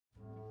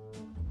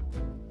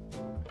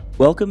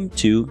Welcome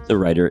to the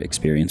Writer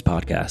Experience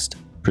Podcast,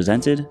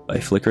 presented by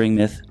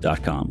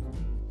FlickeringMyth.com.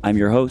 I'm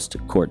your host,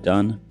 Court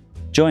Dunn.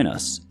 Join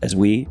us as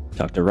we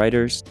talk to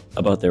writers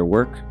about their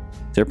work,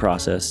 their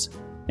process,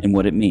 and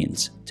what it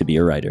means to be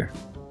a writer.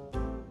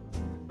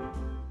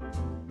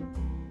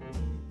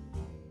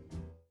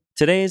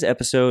 Today's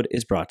episode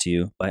is brought to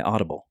you by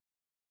Audible.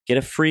 Get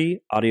a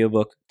free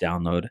audiobook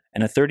download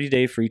and a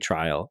 30-day free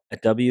trial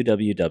at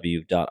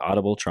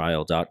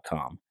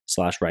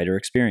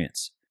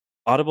www.audibletrial.com/writerexperience.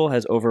 Audible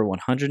has over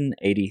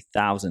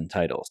 180,000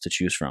 titles to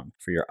choose from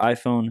for your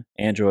iPhone,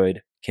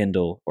 Android,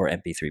 Kindle, or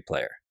MP3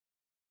 player.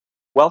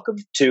 Welcome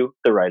to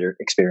the Writer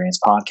Experience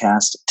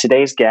Podcast.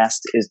 Today's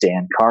guest is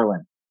Dan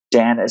Carlin.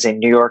 Dan is a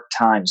New York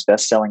Times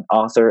bestselling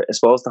author as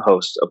well as the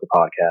host of the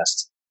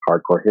podcasts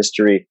Hardcore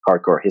History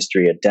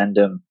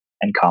Addendum,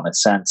 and Common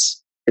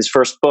Sense. His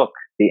first book,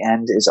 The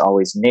End is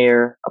Always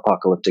Near,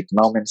 Apocalyptic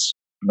Moments,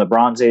 from the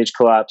Bronze Age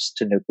Collapse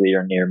to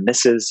Nuclear Near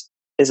Misses,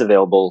 is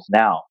available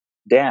now.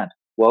 Dan,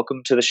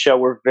 welcome to the show.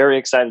 We're very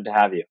excited to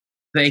have you.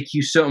 Thank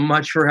you so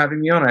much for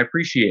having me on. I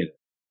appreciate it.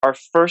 Our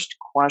first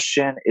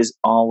question is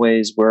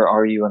always, where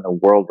are you in the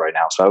world right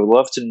now? So I would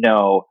love to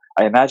know,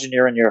 I imagine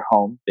you're in your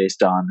home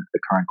based on the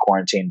current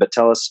quarantine, but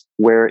tell us,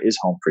 where is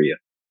home for you?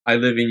 I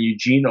live in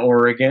Eugene,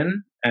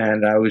 Oregon,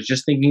 and I was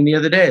just thinking the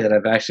other day that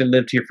I've actually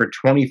lived here for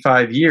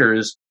 25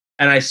 years,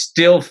 and I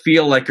still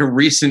feel like a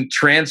recent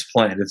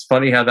transplant. It's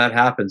funny how that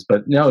happens,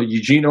 but no,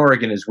 Eugene,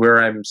 Oregon is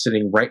where I'm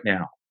sitting right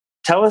now.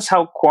 Tell us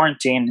how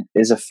quarantine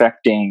is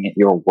affecting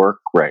your work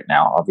right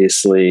now.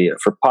 Obviously,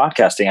 for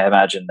podcasting, I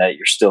imagine that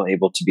you're still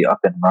able to be up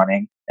and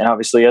running. And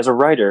obviously, as a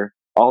writer,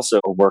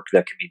 also a work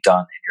that can be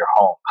done in your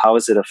home. How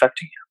is it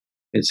affecting you?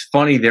 It's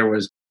funny, there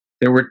were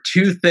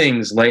two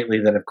things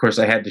lately that, of course,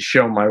 I had to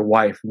show my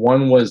wife.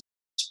 One was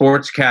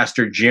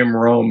sportscaster Jim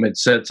Rome had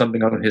said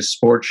something on his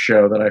sports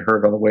show that I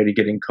heard on the way to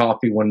getting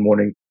coffee one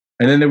morning.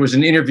 And then there was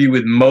an interview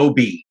with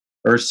Moby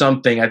or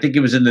something. I think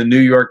it was in the New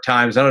York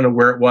Times. I don't know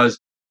where it was.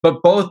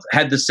 But both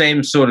had the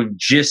same sort of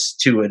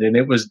gist to it, and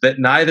it was that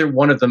neither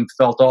one of them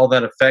felt all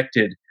that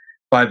affected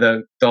by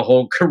the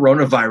whole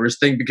coronavirus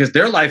thing because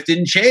their life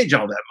didn't change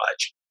all that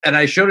much. And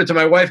I showed it to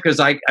my wife because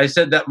I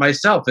said that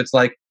myself. It's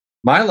like,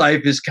 my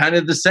life is kind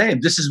of the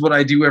same. This is what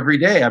I do every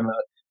day. I'm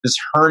this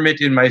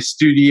hermit in my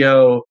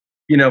studio.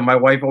 You know, my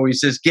wife always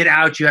says, get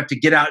out, you have to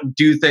get out and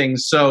do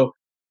things. So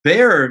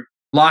they're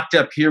locked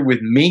up here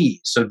with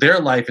me. So their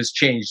life has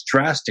changed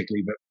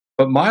drastically,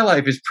 but my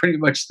life is pretty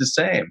much the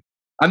same.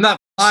 I'm not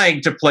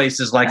flying to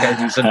places like I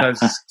do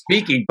sometimes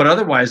speaking, but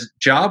otherwise,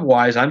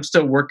 job-wise, I'm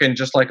still working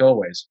just like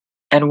always.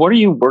 And what are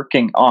you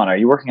working on? Are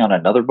you working on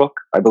another book?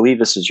 I believe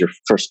this is your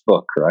first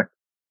book, correct?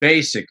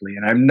 Basically,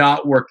 and I'm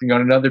not working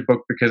on another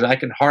book because I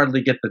can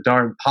hardly get the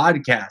darn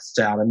podcasts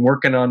out. I'm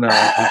working on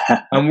I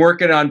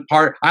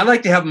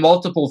like to have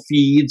multiple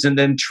feeds and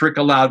then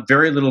trickle out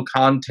very little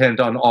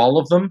content on all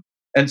of them.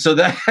 And so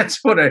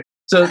that's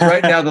so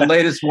right now, the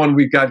latest one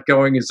we've got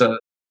going is a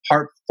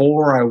part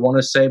 4, I want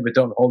to say, but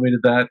don't hold me to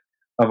that,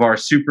 of our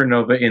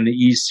Supernova in the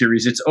East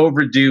series. It's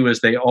overdue, as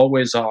they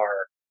always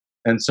are.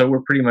 And so we're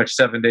pretty much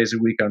 7 days a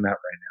week on that right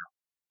now.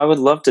 I would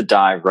love to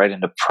dive right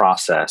into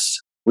process.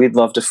 We'd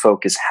love to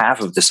focus half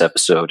of this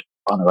episode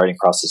on the writing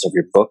process of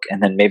your book,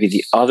 and then maybe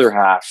the other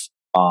half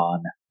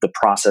on the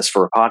process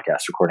for a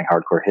podcast, recording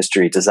Hardcore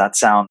History. Does that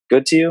sound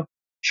good to you?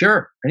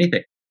 Sure,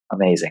 anything.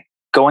 Amazing.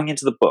 Going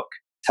into the book,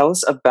 tell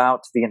us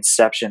about the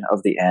inception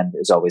of The End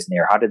is Always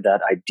Near. How did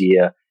that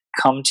idea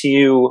come to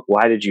you?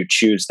 Why did you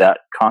choose that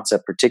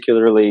concept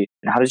particularly?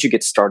 And how did you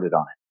get started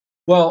on it?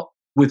 Well,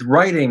 with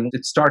writing,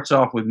 it starts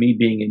off with me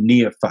being a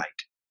neophyte.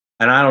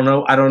 And I don't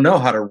know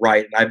how to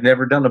write. I've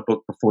never done a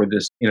book before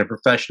this in a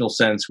professional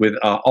sense with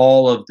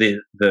all of the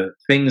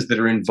things that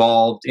are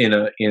involved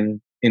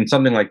in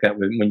something like that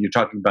when you're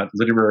talking about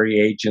literary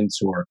agents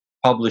or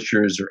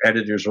publishers or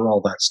editors or all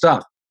that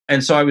stuff.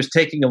 And so I was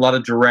taking a lot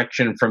of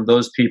direction from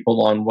those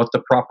people on what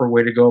the proper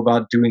way to go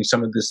about doing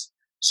some of this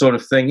sort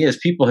of thing is.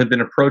 People have been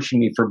approaching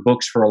me for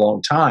books for a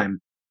long time,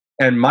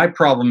 and my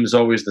problem is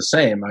always the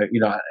same.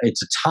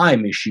 It's a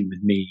time issue with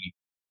me,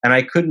 and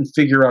I couldn't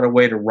figure out a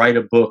way to write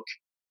a book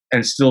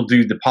and still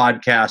do the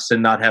podcast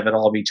and not have it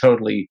all be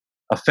totally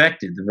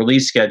affected, the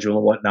release schedule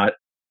and whatnot.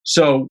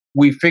 So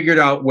we figured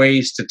out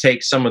ways to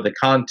take some of the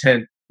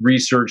content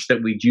research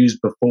that we'd used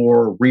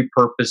before,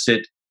 repurpose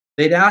it.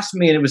 They'd asked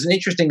me, and it was an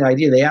interesting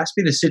idea, they asked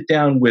me to sit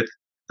down with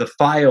the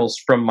files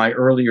from my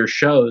earlier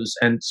shows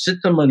and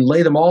sit them and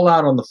lay them all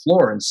out on the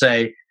floor and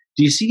say,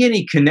 do you see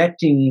any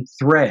connecting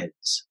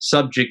threads,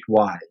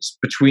 subject-wise,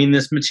 between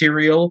this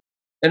material?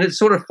 And it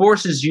sort of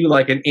forces you,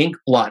 like an ink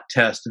blot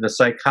test in a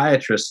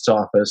psychiatrist's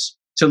office,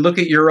 to look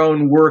at your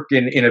own work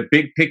in a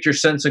big picture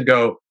sense and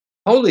go,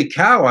 holy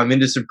cow, I'm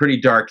into some pretty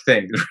dark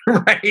things,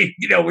 right?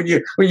 You know, when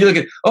you look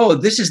at, oh,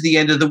 this is the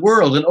end of the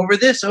world, and over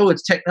this, oh,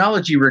 it's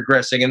technology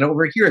regressing, and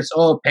over here, it's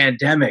all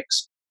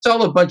pandemics. It's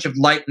all a bunch of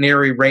light and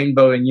airy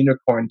rainbow and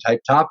unicorn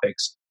type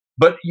topics.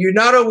 But you're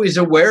not always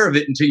aware of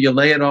it until you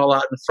lay it all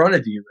out in front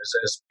of you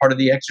as part of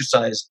the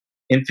exercise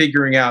in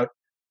figuring out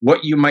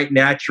what you might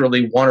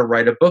naturally want to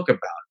write a book about.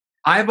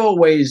 I've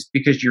always,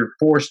 because you're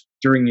forced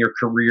during your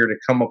career to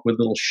come up with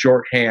little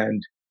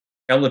shorthand,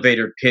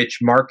 elevator pitch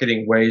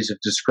marketing ways of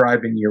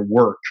describing your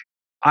work,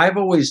 I've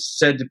always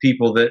said to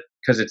people that,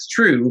 because it's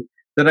true,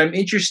 that I'm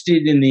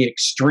interested in the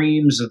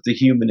extremes of the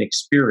human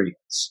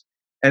experience.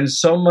 And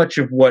so much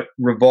of what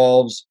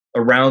revolves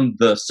around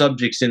the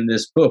subjects in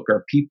this book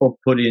are people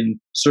put in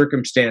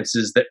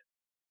circumstances that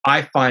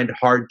I find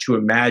hard to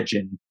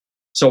imagine.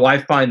 So I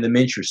find them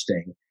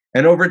interesting.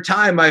 And over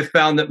time, I've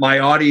found that my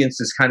audience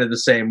is kind of the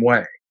same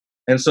way.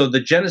 And so the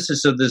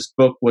genesis of this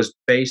book was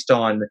based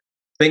on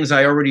things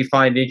I already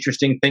find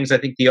interesting, things I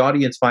think the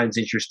audience finds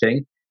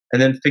interesting,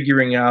 and then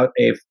figuring out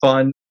a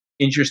fun,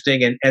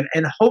 interesting,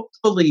 and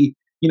hopefully,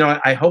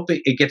 I hope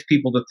it gets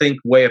people to think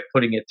way of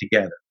putting it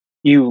together.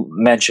 You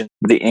mentioned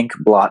the ink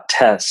blot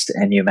test,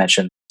 and you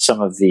mentioned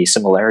some of the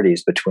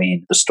similarities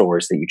between the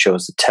stories that you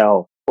chose to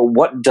tell. But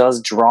what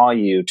does draw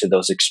you to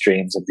those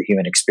extremes of the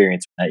human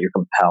experience that you're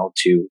compelled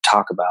to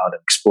talk about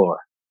and explore?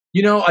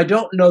 I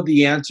don't know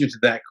the answer to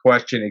that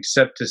question,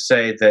 except to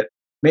say that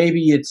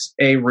maybe it's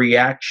a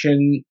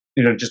reaction,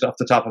 just off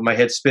the top of my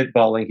head,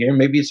 spitballing here.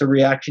 Maybe it's a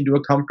reaction to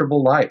a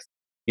comfortable life.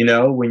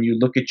 When you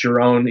look at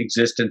your own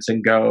existence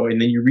and go,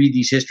 and then you read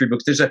these history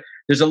books.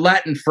 There's a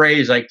Latin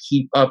phrase I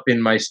keep up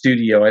in my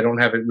studio. I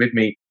don't have it with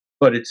me,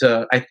 but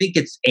I think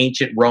it's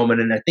ancient Roman,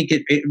 and I think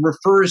it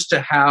refers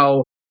to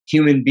how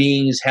human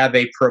beings have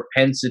a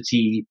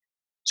propensity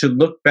to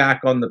look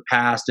back on the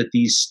past at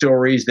these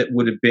stories that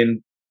would have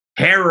been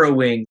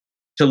harrowing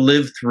to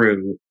live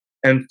through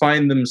and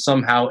find them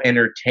somehow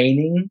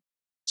entertaining.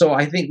 So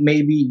I think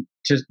maybe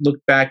to look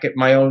back at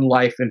my own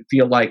life and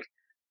feel like,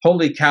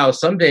 holy cow,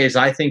 some days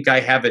I think I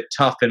have it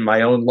tough in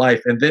my own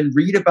life, and then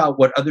read about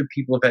what other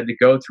people have had to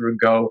go through and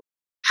go,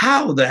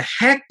 how the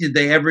heck did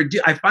they ever do?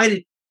 I find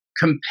it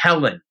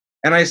compelling.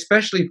 And I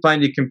especially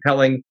find it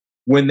compelling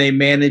when they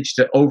manage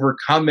to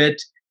overcome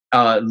it,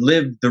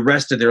 live the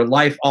rest of their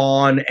life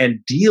on, and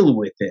deal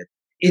with it.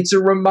 It's a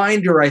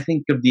reminder, I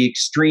think, of the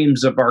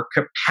extremes of our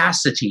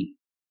capacity.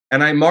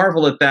 And I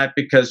marvel at that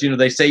because,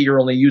 they say you're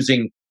only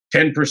using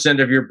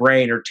 10% of your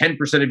brain or 10%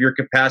 of your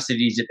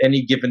capacities at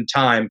any given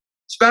time.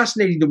 It's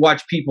fascinating to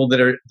watch people that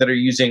are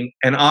using,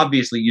 and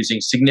obviously using,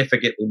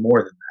 significantly more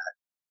than that.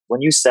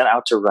 When you set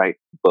out to write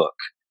the book,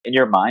 in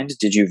your mind,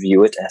 did you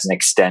view it as an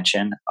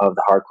extension of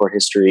the Hardcore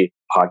History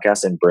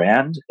podcast and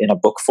brand in a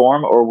book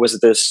form, or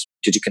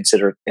did you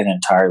consider it an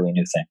entirely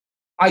new thing?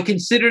 I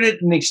considered it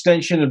an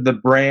extension of the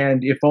brand,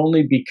 if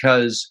only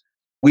because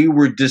we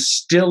were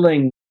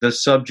distilling the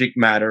subject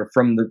matter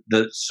from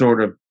the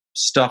sort of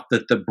stuff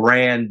that the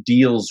brand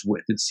deals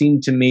with. It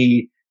seemed to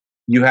me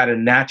you had a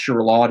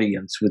natural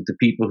audience with the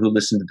people who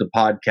listened to the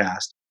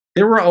podcast.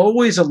 There were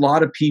always a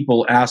lot of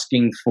people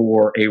asking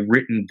for a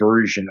written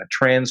version, a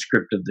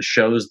transcript of the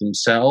shows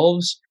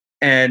themselves.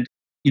 And,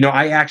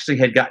 I actually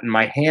had gotten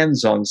my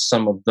hands on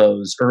some of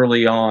those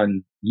early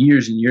on,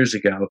 years and years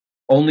ago,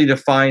 only to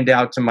find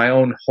out to my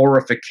own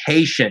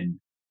horrification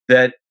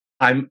that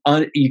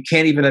you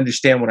can't even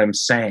understand what I'm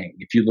saying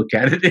if you look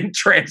at it in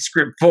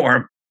transcript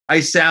form. I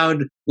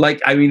sound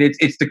like,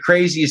 it's the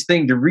craziest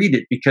thing to read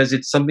it because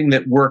it's something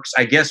that works,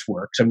 I'm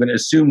going to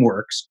assume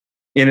works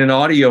in an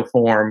audio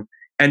form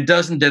and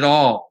doesn't at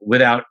all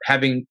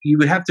you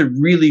would have to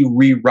really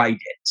rewrite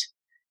it.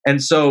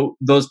 And so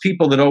those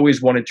people that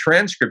always wanted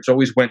transcripts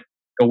always went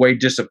away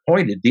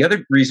disappointed. The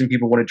other reason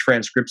people wanted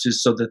transcripts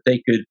is so that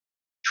they could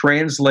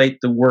translate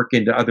the work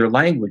into other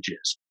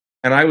languages.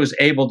 And I was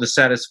able to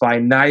satisfy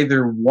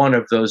neither one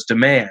of those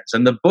demands.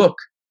 And the book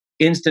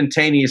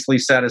instantaneously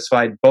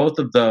satisfied both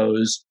of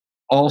those.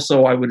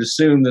 Also, I would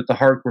assume that the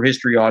Hardcore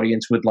History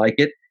audience would like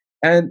it.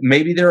 And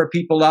maybe there are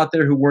people out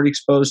there who weren't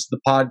exposed to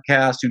the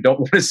podcast, who don't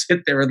want to sit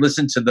there and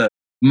listen to the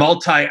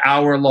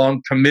multi-hour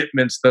long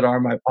commitments that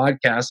are my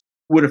podcast,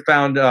 would have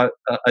found a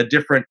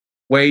different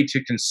way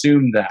to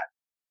consume that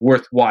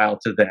worthwhile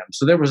to them.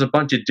 So there was a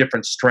bunch of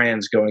different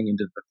strands going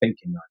into the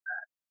thinking on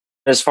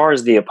that. As far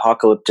as the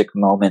apocalyptic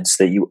moments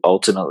that you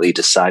ultimately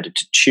decided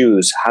to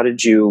choose, how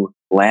did you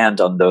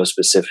land on those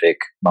specific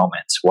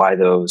moments? Why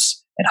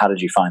those, and how did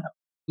you find them?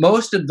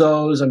 Most of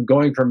those, I'm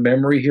going from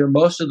memory here,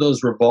 most of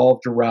those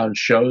revolved around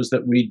shows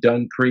that we'd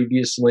done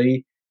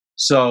previously.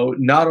 So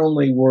not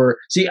only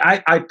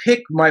I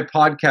pick my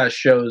podcast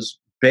shows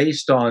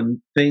based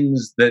on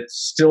things that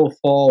still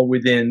fall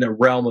within a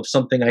realm of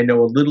something I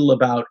know a little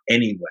about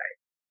anyway.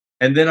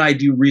 And then I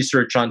do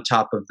research on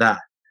top of that.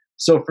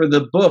 So for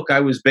the book, I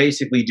was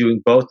basically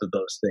doing both of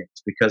those things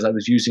because I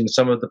was using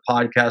some of the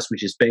podcast,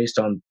 which is based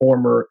on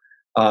former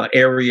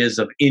areas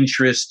of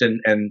interest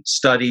and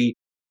study.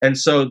 And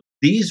so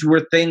these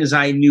were things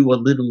I knew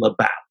a little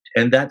about.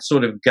 And that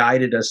sort of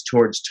guided us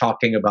towards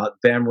talking about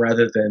them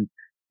rather than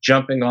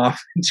jumping off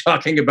and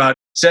talking about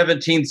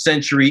 17th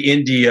century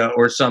India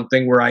or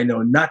something where I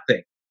know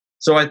nothing.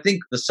 So I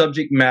think the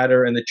subject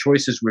matter and the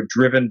choices were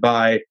driven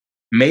by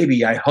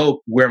maybe, I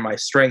hope, where my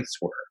strengths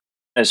were.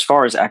 As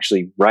far as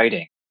actually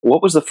writing,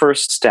 what was the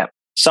first step?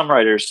 Some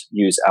writers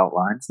use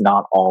outlines,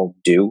 not all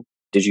do.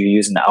 Did you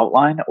use an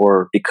outline,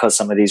 or because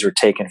some of these were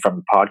taken from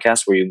the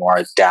podcast, were you more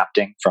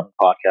adapting from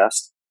the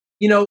podcast?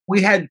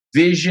 We had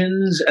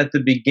visions at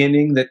the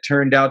beginning that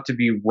turned out to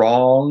be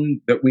wrong,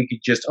 that we could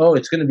just,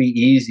 it's going to be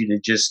easy to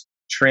just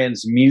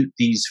transmute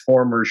these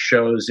former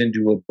shows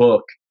into a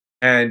book.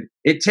 And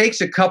it takes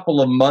a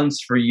couple of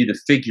months for you to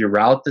figure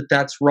out that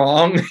that's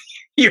wrong.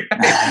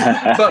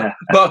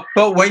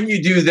 but when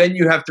you do, then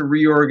you have to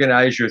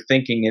reorganize your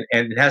thinking,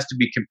 and it has to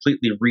be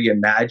completely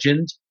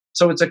reimagined.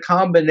 So it's a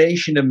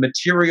combination of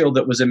material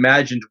that was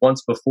imagined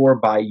once before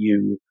by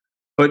you,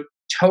 but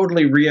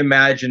totally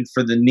reimagined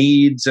for the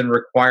needs and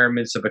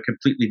requirements of a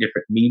completely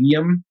different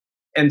medium.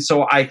 And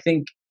so I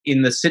think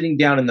in the sitting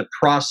down in the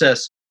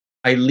process,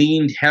 I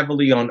leaned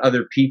heavily on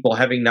other people,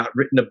 having not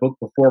written a book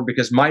before,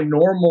 because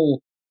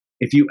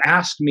if you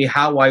asked me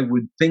how I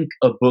would think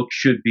a book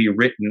should be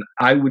written,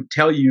 I would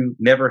tell you,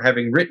 never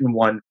having written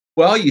one,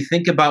 well, you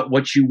think about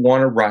what you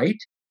want to write,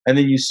 and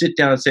then you sit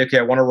down and say, okay,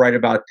 I want to write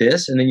about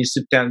this. And then you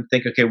sit down and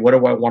think, okay, what do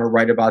I want to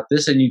write about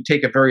this? And you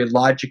take a very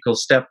logical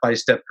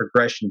step-by-step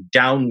progression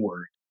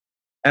downward.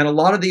 And a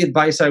lot of the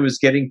advice I was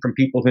getting from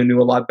people who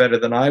knew a lot better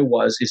than I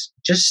was is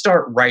just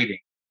start writing.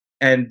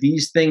 And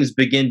these things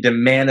begin to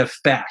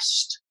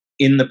manifest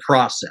in the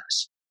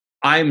process.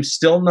 I'm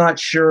still not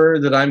sure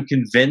that I'm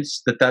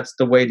convinced that that's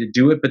the way to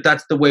do it, but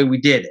that's the way we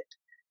did it.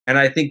 And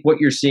I think what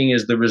you're seeing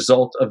is the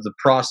result of the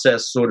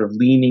process sort of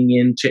leaning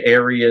into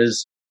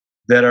areas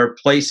that are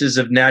places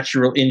of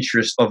natural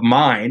interest of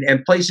mine,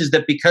 and places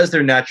that, because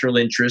they're natural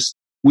interests,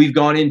 we've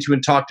gone into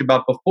and talked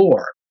about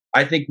before.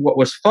 I think what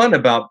was fun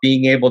about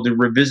being able to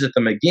revisit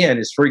them again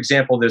is, for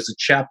example, there's a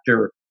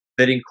chapter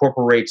that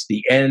incorporates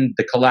the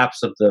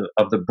collapse of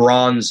the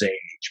Bronze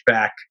Age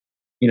back,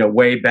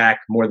 way back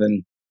more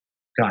than,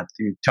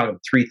 you're talking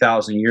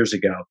 3,000 years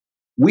ago.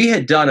 We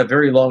had done a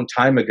very long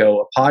time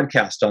ago a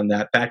podcast on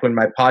that, back when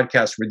my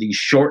podcasts were these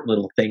short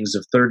little things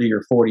of 30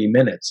 or 40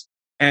 minutes.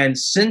 And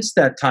since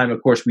that time,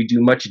 of course, we do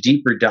much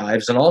deeper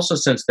dives. And also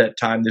since that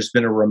time, there's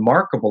been a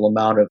remarkable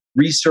amount of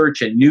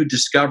research and new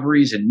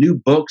discoveries and new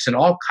books and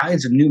all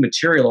kinds of new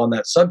material on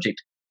that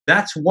subject.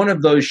 That's one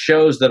of those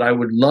shows that I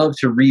would love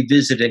to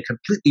revisit and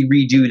completely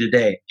redo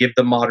today, give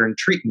the modern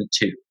treatment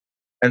to.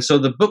 And so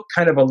the book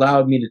kind of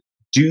allowed me to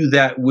do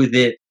that with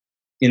it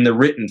in the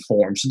written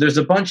form. So there's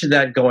a bunch of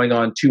that going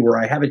on too,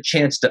 where I have a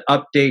chance to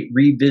update,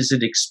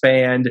 revisit,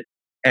 expand,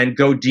 and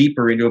go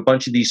deeper into a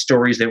bunch of these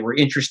stories that were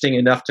interesting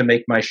enough to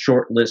make my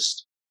short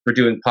list for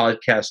doing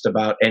podcasts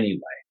about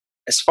anyway.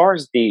 As far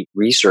as the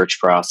research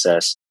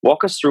process,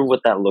 walk us through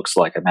what that looks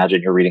like.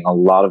 Imagine you're reading a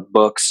lot of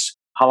books.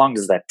 How long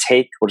does that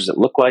take? What does it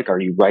look like?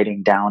 Are you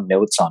writing down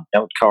notes on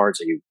note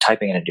cards? Are you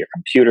typing it into your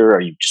computer?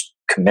 Are you just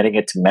committing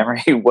it to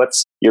memory?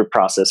 What's your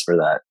process for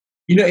that?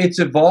 It's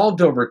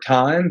evolved over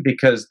time,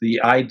 because the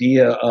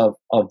idea of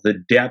the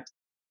depth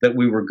that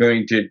we were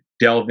going to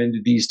delve into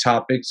these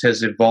topics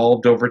has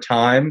evolved over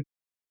time.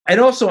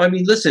 And also,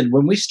 listen,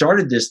 when we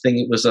started this thing,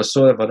 it was a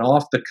sort of an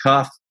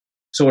off-the-cuff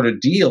sort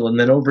of deal. And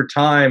then over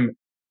time,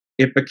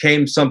 it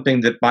became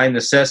something that by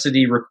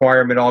necessity,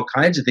 requirement, all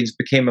kinds of things,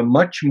 became a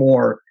much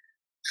more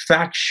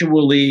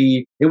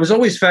it was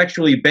always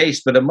factually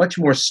based, but a much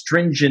more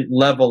stringent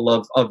level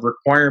of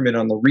requirement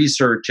on the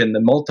research and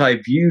the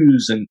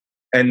multi-views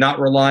and not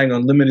relying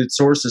on limited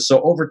sources.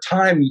 So over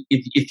time,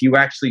 if you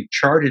actually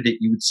charted it,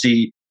 you would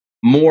see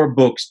more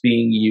books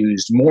being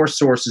used, more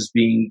sources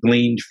being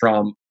gleaned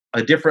from,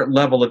 a different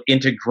level of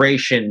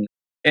integration.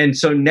 And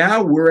so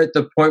now we're at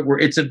the point where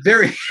it's a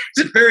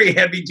very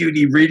heavy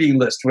duty reading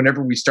list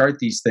whenever we start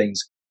these things.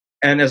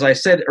 And as I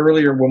said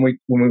earlier, when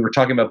we were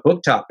talking about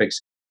book topics,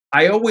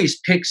 I always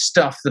pick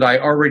stuff that I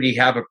already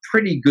have a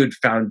pretty good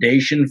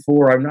foundation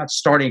for. I'm not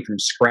starting from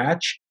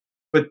scratch.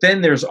 But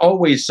then there's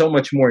always so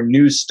much more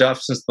new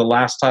stuff since the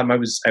last time I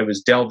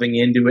was delving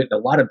into it, a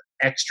lot of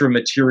extra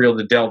material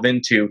to delve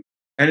into.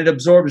 And it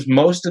absorbs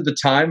most of the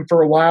time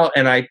for a while.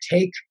 And I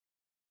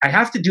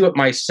have to do it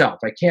myself.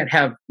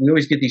 We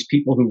always get these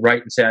people who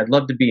write and say, I'd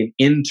love to be an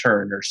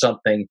intern or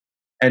something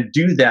and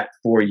do that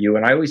for you.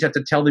 And I always have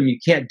to tell them you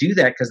can't do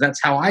that, because that's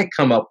how I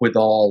come up with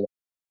all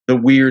the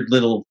weird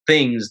little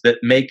things that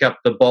make up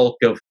the bulk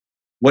of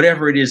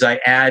whatever it is I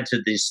add to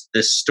this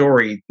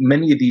story.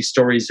 Many of these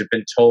stories have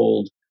been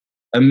told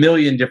a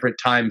million different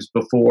times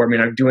before.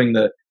 I'm doing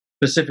the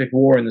Pacific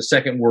War and the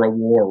Second World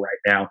War right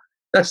now.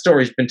 That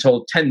story's been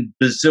told 10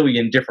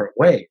 bazillion different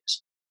ways.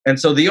 And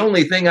so the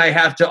only thing I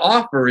have to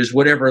offer is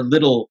whatever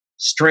little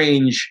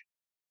strange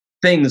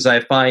things I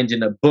find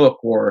in a book,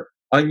 or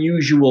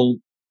unusual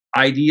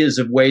ideas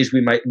of ways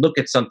we might look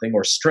at something,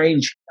 or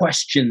strange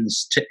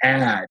questions to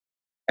add.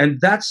 And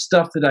that's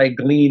stuff that I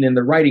glean in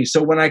the writing.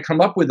 So when I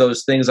come up with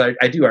those things, I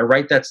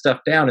write that stuff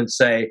down and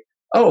say,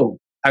 oh,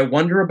 I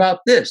wonder about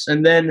this.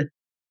 And then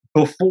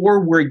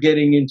before we're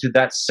getting into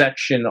that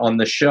section on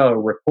the show,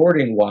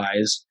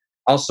 recording-wise,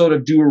 I'll sort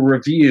of do a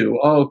review.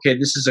 Oh, okay,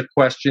 this is a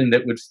question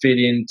that would fit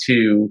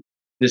into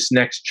this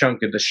next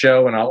chunk of the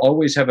show. And I'll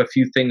always have a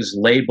few things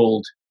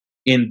labeled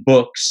in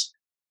books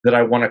that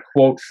I want to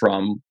quote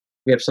from.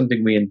 We have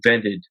something we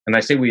invented. And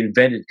I say we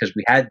invented because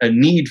we had a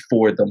need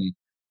for them.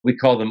 We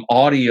call them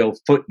audio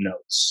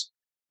footnotes.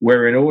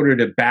 where in order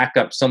to back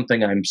up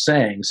something I'm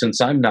saying, since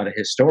I'm not a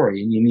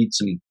historian, you need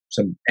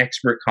some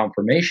expert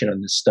confirmation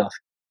on this stuff,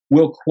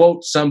 we'll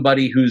quote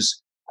somebody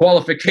whose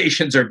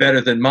qualifications are better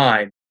than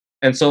mine.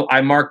 And so I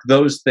mark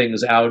those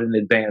things out in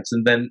advance.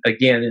 And then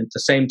again, at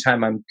the same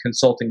time I'm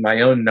consulting my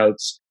own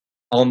notes,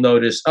 I'll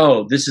notice,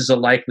 oh, this is a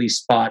likely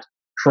spot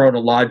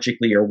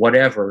chronologically or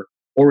whatever,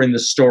 or in the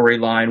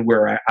storyline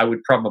where I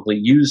would probably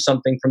use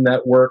something from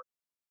that work.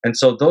 And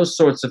so those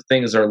sorts of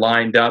things are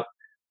lined up.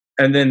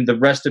 And then the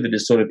rest of it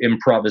is sort of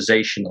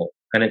improvisational.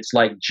 And it's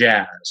like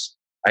jazz.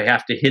 I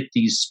have to hit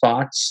these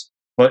spots,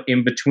 but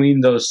in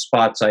between those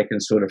spots, I can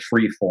sort of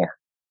freeform.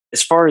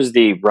 As far as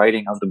the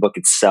writing of the book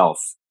itself,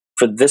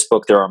 for this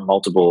book, there are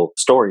multiple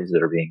stories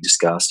that are being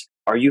discussed.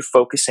 Are you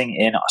focusing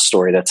in a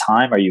story at a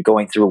time? Are you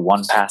going through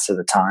one pass at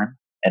a time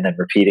and then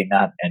repeating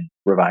that and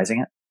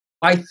revising it?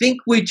 I think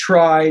we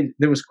tried,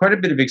 there was quite a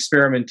bit of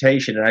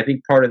experimentation, and I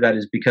think part of that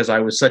is because I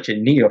was such a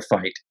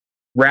neophyte.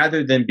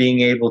 Rather than being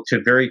able to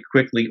very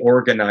quickly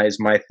organize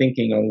my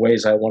thinking on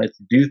ways I wanted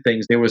to do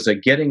things, there was a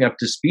getting up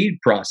to speed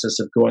process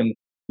of going,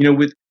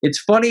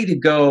 it's funny to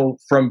go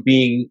from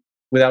being,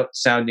 without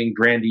sounding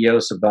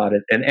grandiose about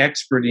it, an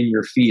expert in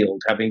your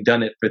field, having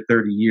done it for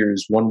 30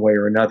 years one way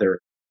or another,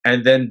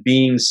 and then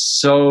being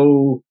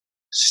so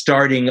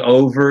starting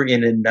over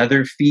in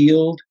another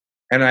field.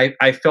 And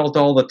I felt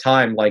all the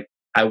time like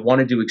I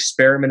wanted to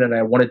experiment and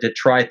I wanted to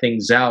try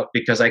things out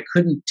because I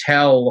couldn't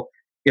tell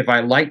if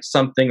I liked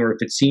something or if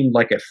it seemed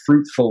like a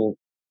fruitful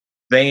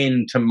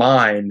vein to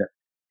mine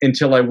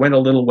until I went a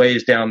little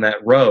ways down that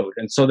road.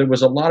 And so there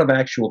was a lot of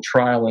actual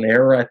trial and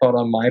error, I thought,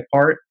 on my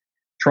part,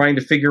 trying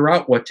to figure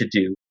out what to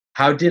do.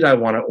 How did I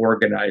want to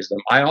organize them?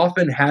 I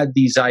often had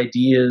these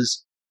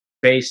ideas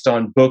based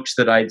on books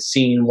that I'd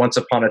seen once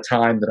upon a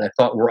time that I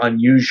thought were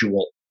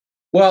unusual.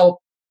 Well,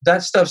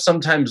 that stuff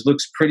sometimes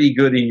looks pretty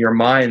good in your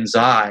mind's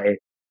eye,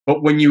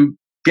 but when you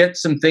get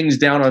some things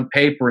down on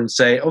paper and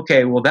say,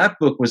 okay, well, that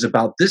book was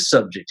about this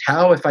subject.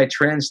 How, if I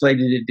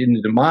translated it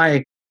into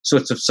my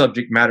sorts of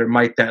subject matter,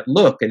 might that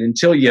look? And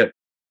until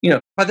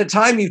by the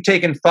time you've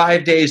taken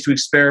 5 days to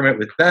experiment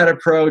with that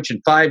approach and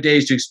 5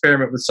 days to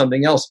experiment with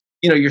something else,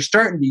 you're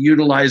starting to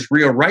utilize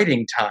real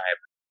writing time.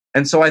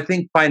 And so I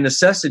think by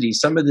necessity,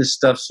 some of this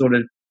stuff sort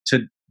of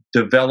to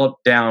develop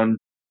down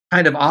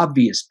kind of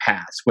obvious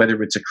paths,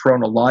 whether it's a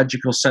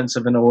chronological sense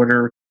of an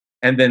order,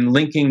 and then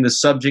linking the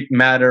subject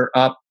matter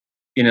up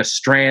in a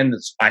strand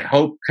that's, I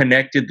hope,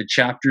 connected the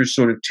chapters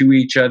sort of to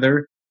each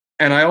other.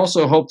 And I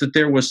also hope that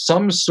there was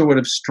some sort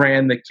of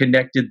strand that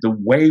connected the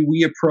way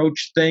we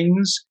approach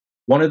things.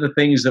 One of the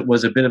things that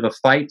was a bit of a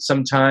fight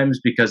sometimes,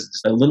 because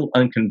it's a little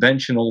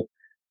unconventional,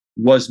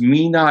 was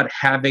me not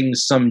having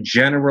some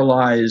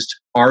generalized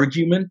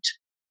argument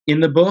in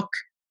the book.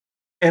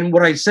 And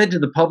what I said to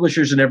the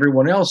publishers and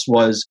everyone else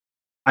was,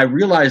 I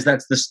realize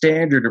that's the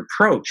standard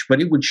approach,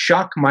 but it would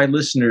shock my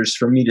listeners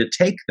for me to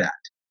take that,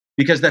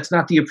 because that's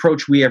not the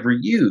approach we ever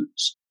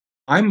use.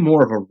 I'm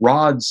more of a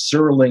Rod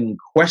Serling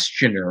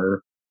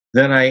questioner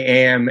than I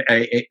am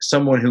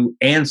someone who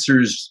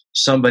answers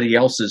somebody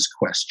else's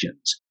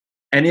questions.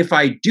 And if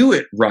I do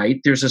it right,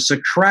 there's a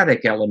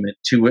Socratic element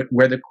to it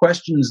where the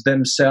questions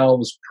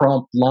themselves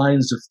prompt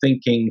lines of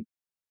thinking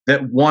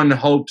that one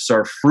hopes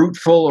are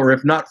fruitful, or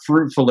if not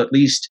fruitful, at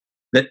least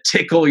that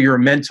tickle your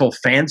mental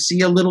fancy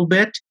a little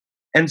bit.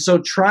 And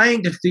so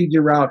trying to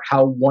figure out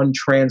how one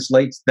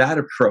translates that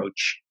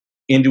approach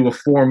into a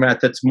format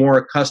that's more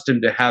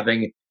accustomed to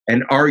having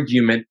an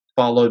argument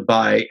followed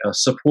by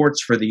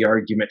supports for the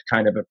argument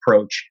kind of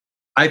approach,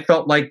 I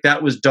felt like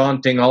that was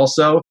daunting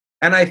also.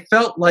 And I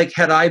felt like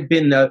had I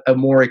been a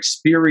more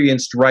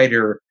experienced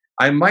writer,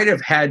 I might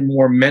have had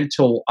more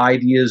mental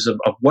ideas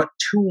of what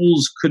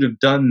tools could have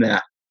done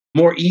that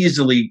more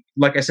easily.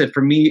 Like I said,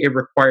 for me, it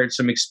required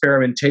some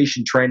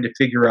experimentation trying to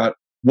figure out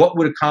what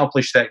would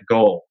accomplish that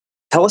goal.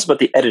 Tell us about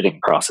the editing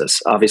process.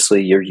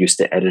 Obviously, you're used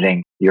to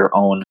editing your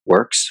own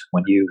works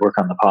when you work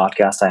on the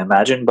podcast, I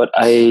imagine, but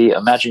I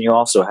imagine you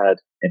also had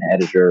an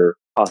editor,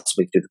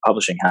 possibly through the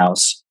publishing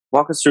house.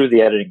 Walk us through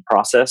the editing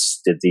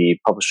process. Did the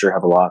publisher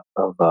have a lot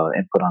of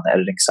input on the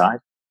editing side?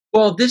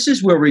 Well, this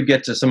is where we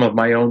get to some of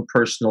my own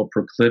personal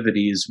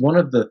proclivities. One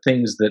of the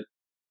things that,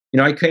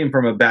 I came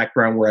from a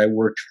background where I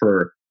worked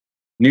for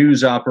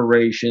news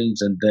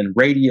operations and then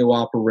radio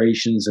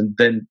operations, and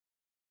then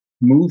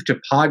moved to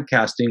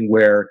podcasting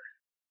where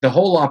the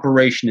whole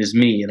operation is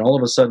me. And all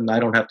of a sudden, I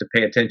don't have to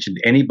pay attention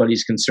to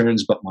anybody's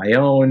concerns but my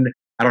own.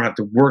 I don't have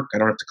to work. I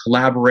don't have to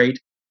collaborate.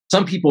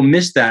 Some people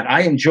miss that.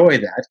 I enjoy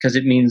that because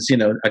it means,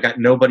 I got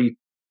nobody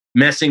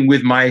messing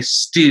with my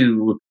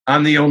stew.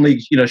 I'm the only,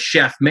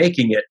 chef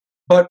making it.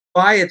 But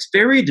by its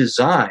very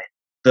design,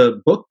 the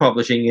book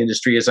publishing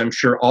industry, as I'm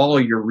sure all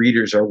of your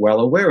readers are well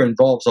aware,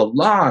 involves a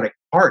lot of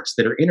parts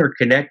that are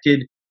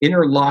interconnected,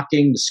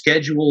 interlocking. The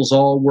schedules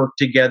all work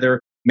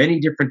together, many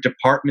different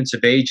departments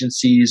of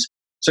agencies.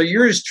 So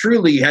yours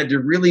truly had to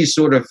really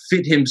sort of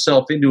fit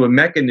himself into a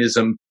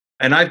mechanism.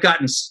 And I've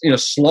gotten,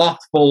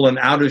 slothful and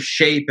out of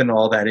shape and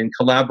all that in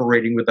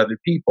collaborating with other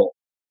people.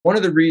 One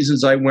of the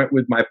reasons I went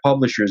with my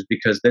publishers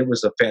because there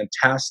was a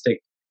fantastic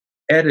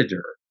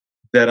editor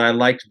that I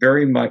liked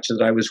very much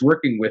that I was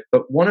working with.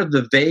 But one of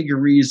the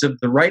vagaries of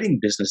the writing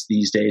business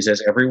these days,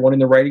 as everyone in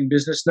the writing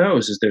business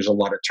knows, is there's a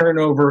lot of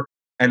turnover.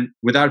 And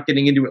without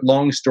getting into it,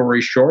 long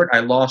story short, I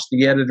lost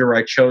the editor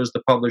I chose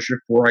the publisher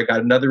for. I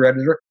got another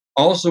editor,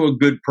 also a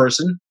good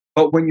person.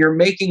 But when you're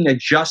making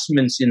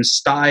adjustments in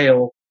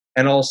style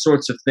and all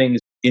sorts of things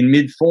in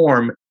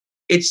mid-form,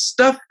 it's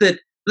stuff that,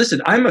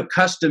 listen, I'm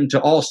accustomed to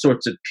all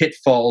sorts of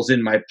pitfalls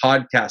in my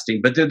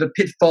podcasting, but they're the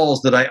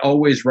pitfalls that I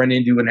always run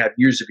into and have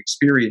years of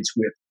experience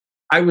with.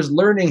 I was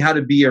learning how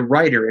to be a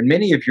writer, and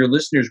many of your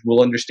listeners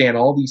will understand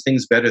all these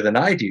things better than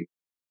I do.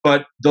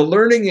 But the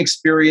learning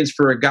experience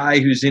for a guy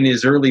who's in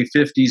his early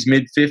 50s,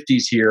 mid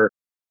 50s here,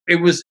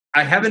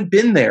 I haven't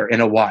been there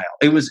in a while.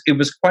 It was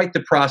quite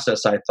the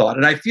process, I thought.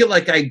 And I feel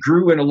like I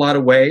grew in a lot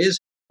of ways,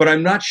 but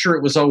I'm not sure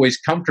it was always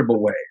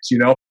comfortable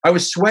ways. I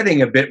was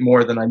sweating a bit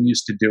more than I'm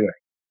used to doing.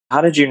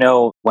 How did you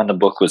know when the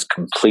book was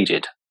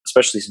completed,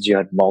 especially since you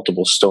had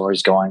multiple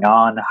stories going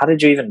on? How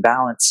did you even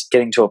balance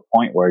getting to a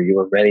point where you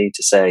were ready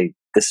to say,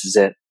 this is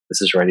it,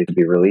 this is ready to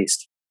be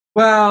released?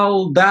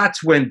 Well,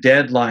 that's when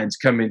deadlines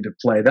come into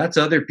play. That's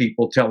other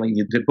people telling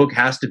you the book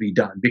has to be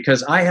done,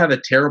 because I have a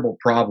terrible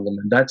problem,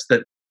 and that's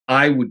that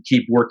I would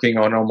keep working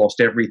on almost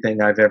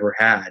everything I've ever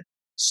had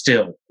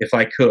still, if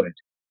I could.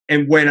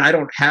 And when I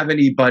don't have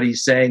anybody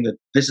saying that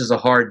this is a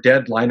hard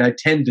deadline, I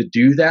tend to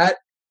do that.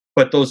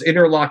 But those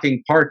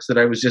interlocking parts that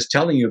I was just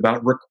telling you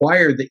about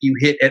require that you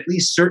hit at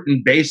least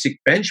certain basic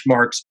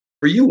benchmarks,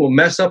 or you will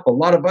mess up a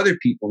lot of other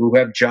people who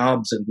have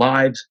jobs and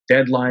lives,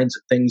 deadlines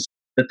and things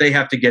that they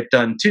have to get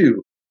done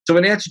too. So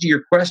in answer to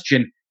your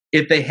question,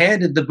 if they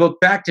handed the book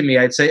back to me,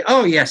 I'd say,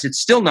 oh yes,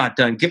 it's still not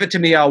done. Give it to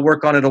me. I'll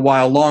work on it a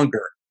while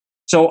longer.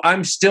 So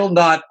I'm still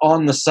not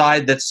on the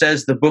side that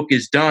says the book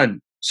is done.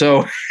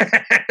 So,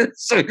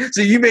 so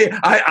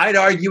I'd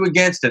argue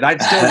against it.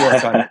 I'd still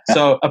work on it.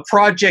 So a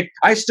project,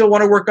 I still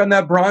want to work on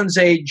that Bronze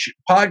Age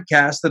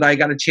podcast that I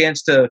got a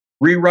chance to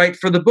rewrite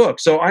for the book.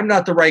 So I'm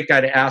not the right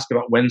guy to ask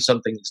about when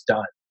something is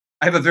done.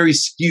 I have a very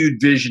skewed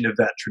vision of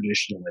that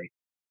traditionally.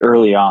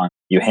 Early on,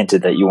 you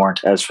hinted that you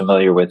weren't as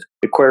familiar with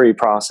the query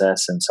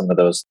process and some of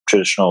those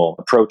traditional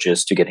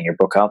approaches to getting your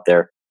book out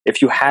there.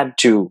 If you had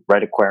to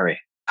write a query,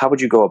 how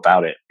would you go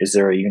about it? Is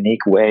there a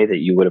unique way that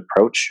you would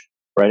approach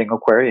writing a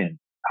query, and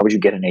how would you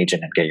get an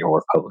agent and get your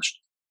work published?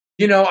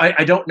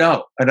 I don't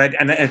know, and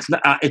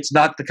it's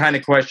not the kind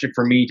of question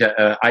for me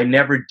to. I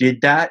never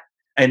did that,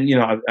 and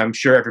I'm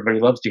sure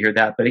everybody loves to hear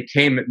that, but it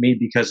came at me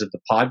because of the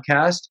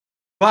podcast.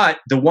 But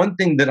the one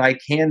thing that I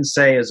can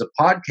say as a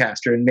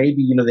podcaster, and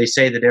maybe they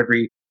say that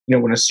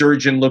when a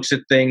surgeon looks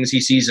at things,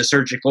 he sees a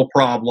surgical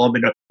problem,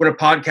 and when a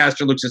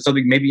podcaster looks at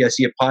something, maybe I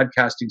see a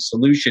podcasting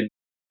solution.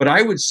 But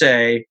I would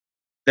say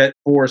that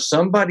for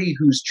somebody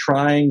who's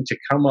trying to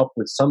come up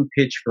with some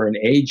pitch for an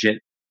agent,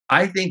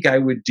 I think I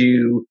would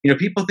do,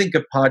 people think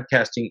of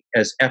podcasting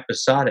as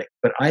episodic,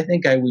 but I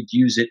think I would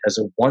use it as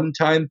a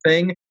one-time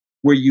thing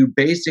where you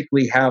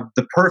basically have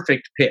the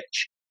perfect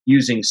pitch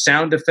using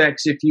sound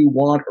effects if you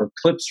want, or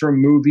clips from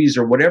movies,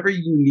 or whatever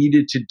you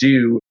needed to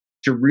do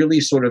to really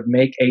sort of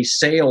make a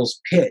sales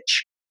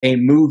pitch, a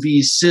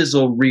movie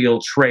sizzle reel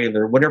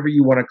trailer, whatever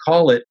you want to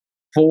call it,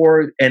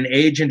 for an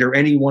agent or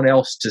anyone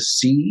else to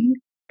see.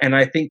 And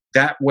I think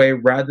that way,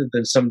 rather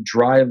than some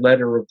dry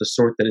letter of the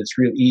sort that it's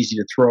real easy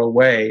to throw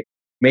away,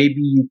 maybe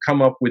you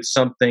come up with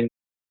something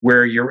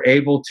where you're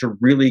able to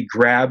really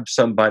grab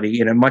somebody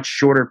in a much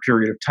shorter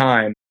period of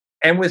time,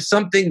 and with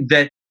something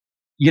that,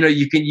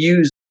 you can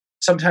use.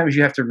 Sometimes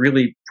you have to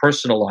really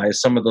personalize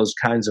some of those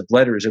kinds of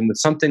letters. And with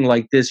something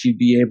like this, you'd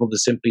be able to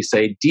simply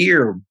say,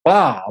 "Dear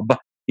Bob,"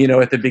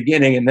 at the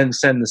beginning, and then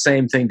send the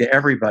same thing to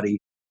everybody.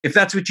 If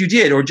that's what you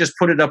did, or just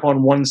put it up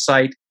on one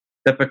site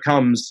that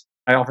becomes,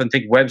 I often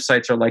think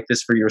websites are like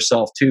this for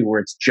yourself too, where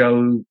it's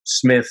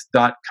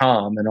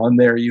joesmith.com. And on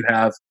there you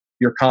have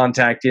your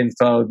contact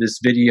info, this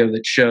video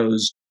that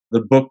shows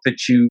the book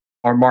that you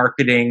are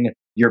marketing,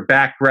 your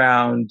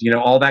background,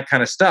 all that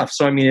kind of stuff.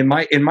 So, I mean,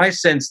 in my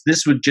sense,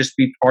 this would just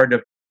be part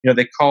of,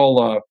 they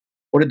call,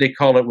 what did they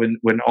call it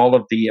when all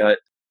of the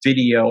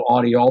video,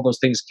 audio, all those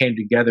things came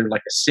together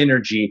like a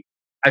synergy.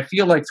 I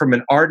feel like from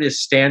an artist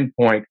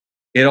standpoint,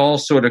 it all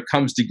sort of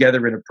comes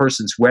together in a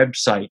person's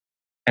website.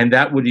 And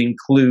that would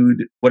include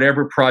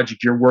whatever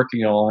project you're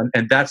working on.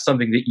 And that's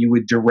something that you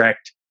would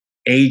direct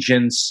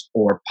agents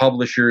or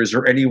publishers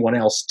or anyone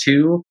else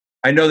to.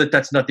 I know that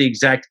that's not the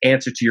exact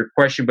answer to your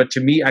question, but to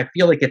me, I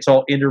feel like it's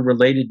all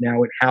interrelated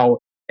now in how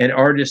an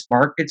artist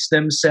markets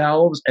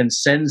themselves and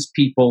sends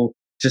people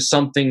to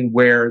something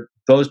where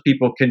those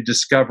people can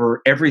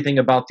discover everything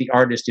about the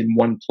artist in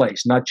one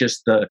place, not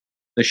just the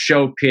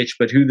show pitch,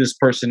 but who this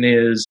person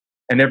is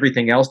and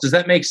everything else. Does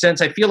that make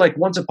sense? I feel like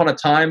once upon a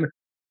time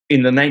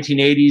in the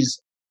 1980s,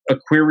 a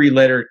query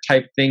letter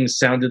type thing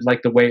sounded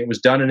like the way it was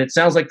done. And it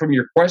sounds like from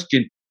your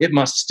question, it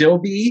must still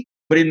be.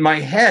 But in my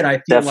head, I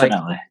feel Definitely.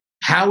 like,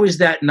 how is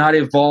that not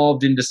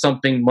evolved into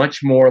something much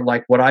more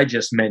like what I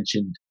just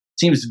mentioned?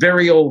 Seems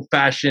very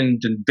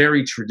old-fashioned and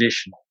very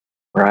traditional.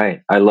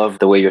 Right. I love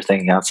the way you're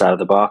thinking outside of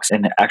the box.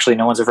 And actually,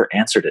 no one's ever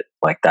answered it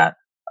like that.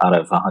 out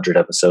of 100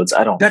 episodes.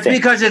 I don't That's think.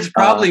 because it's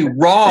probably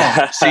wrong.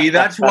 See,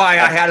 that's why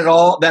I had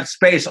that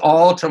space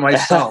all to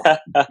myself.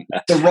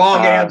 The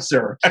wrong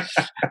answer.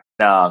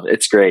 No,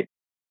 it's great.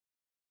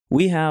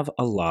 We have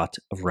a lot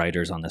of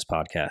writers on this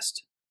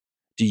podcast.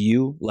 Do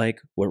you like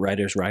what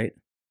writers write?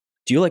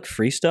 Do you like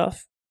free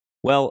stuff?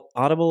 Well,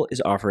 Audible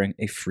is offering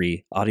a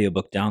free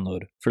audiobook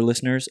download for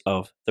listeners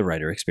of the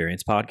Writer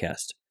Experience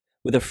podcast,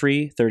 with a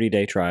free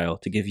 30-day trial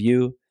to give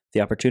you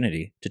the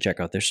opportunity to check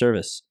out their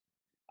service.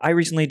 I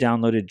recently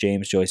downloaded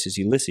James Joyce's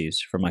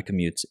Ulysses for my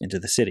commutes into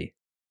the city,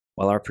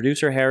 while our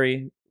producer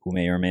Harry, who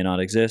may or may not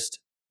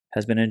exist,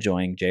 has been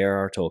enjoying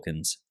J.R.R.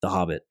 Tolkien's The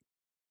Hobbit.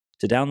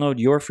 To download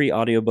your free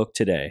audiobook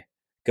today,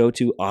 go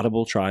to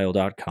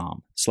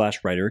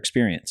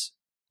audibletrial.com/writerexperience.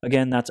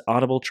 Again, that's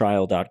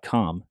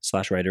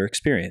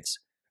audibletrial.com/writerexperience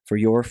for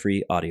your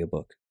free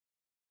audiobook.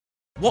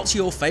 What's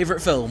your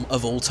favourite film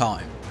of all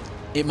time?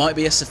 It might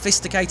be a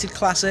sophisticated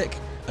classic,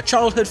 a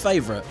childhood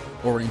favourite,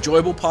 or an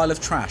enjoyable pile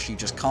of trash you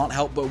just can't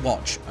help but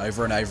watch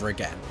over and over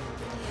again.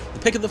 The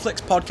Pick of the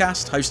Flicks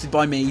podcast, hosted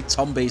by me,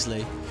 Tom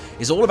Beasley,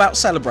 is all about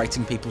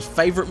celebrating people's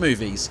favourite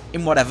movies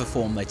in whatever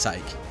form they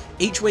take.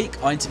 Each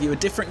week, I interview a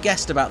different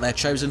guest about their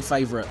chosen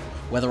favourite,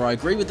 whether I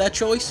agree with their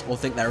choice or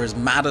think they're as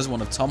mad as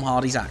one of Tom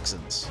Hardy's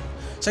accents.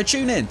 So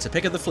tune in to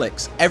Pick of the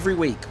Flicks every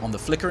week on the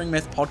Flickering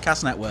Myth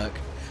Podcast Network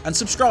and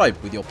subscribe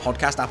with your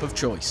podcast app of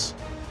choice.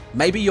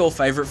 Maybe your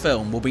favourite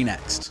film will be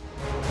next.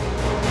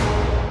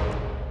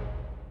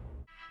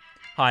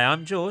 Hi,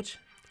 I'm George.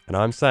 And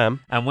I'm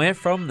Sam. And we're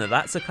from the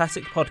That's a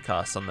Classic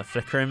podcast on the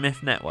Flickering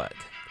Myth Network.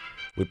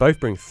 We both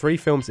bring 3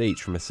 films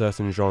each from a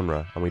certain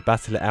genre, and we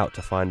battle it out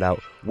to find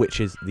out which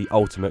is the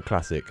ultimate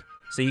classic.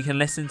 So you can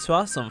listen to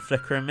us on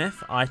Flickering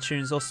Myth,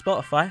 iTunes or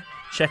Spotify.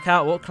 Check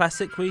out what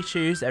classic we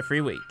choose every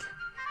week.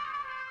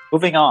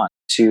 Moving on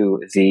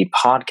to the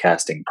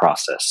podcasting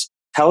process.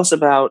 Tell us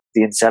about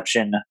the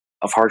inception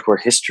of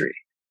Hardcore History.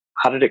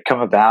 How did it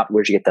come about?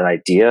 Where did you get that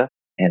idea?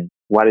 And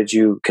why did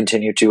you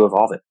continue to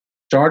evolve it?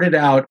 Started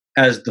out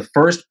as the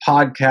first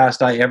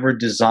podcast I ever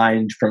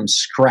designed from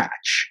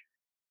scratch,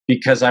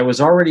 because I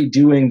was already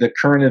doing the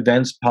current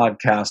events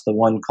podcast, the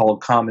one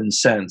called Common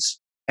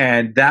Sense.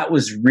 And that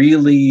was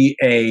really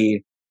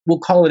we'll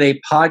call it a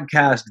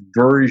podcast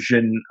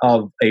version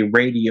of a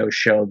radio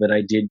show that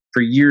I did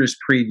for years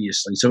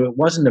previously. So it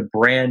wasn't a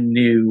brand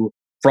new,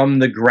 from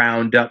the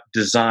ground up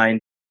design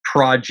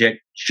project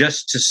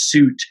just to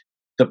suit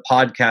the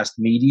podcast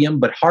medium,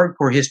 but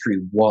Hardcore History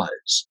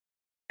was.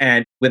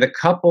 And with a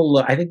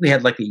couple, I think we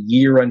had like a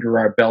year under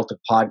our belt of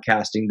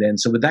podcasting then.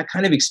 So with that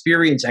kind of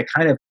experience,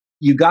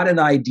 you got an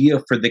idea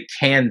for the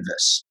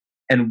canvas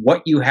and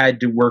what you had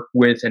to work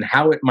with and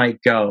how it might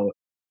go.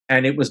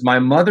 And it was my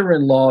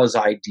mother-in-law's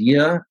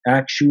idea,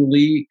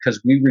 actually,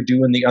 because we were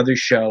doing the other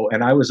show,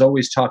 and I was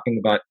always talking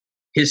about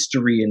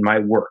history in my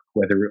work,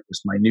 whether it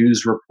was my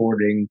news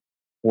reporting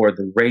or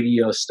the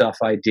radio stuff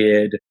I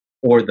did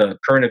or the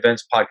current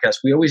events podcast.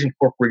 We always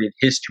incorporated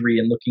history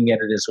and looking at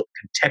it as a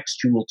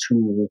contextual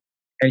tool.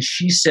 And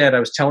she said, I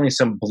was telling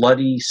some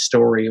bloody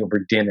story over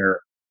dinner,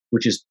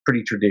 which is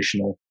pretty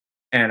traditional.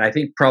 And I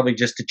think probably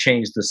just to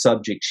change the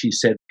subject, she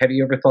said, have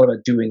you ever thought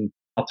about doing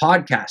a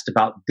podcast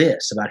about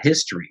this, about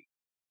history?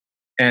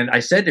 And I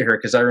said to her,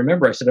 because I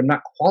remember, I said, I'm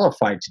not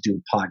qualified to do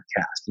a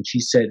podcast. And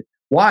she said,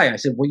 why? I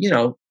said, well, you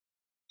have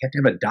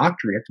to have a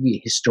doctorate. You have to be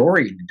a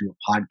historian to do a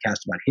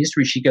podcast about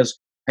history. She goes,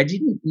 I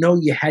didn't know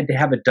you had to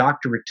have a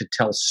doctorate to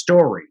tell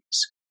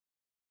stories.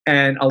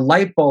 And a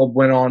light bulb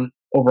went on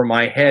over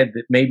my head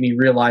that made me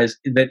realize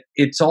that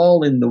it's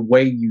all in the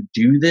way you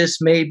do this,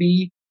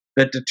 maybe,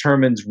 that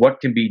determines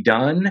what can be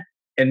done.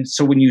 And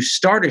so when you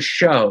start a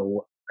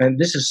show, and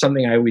this is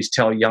something I always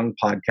tell young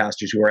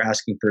podcasters who are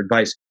asking for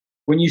advice,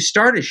 when you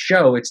start a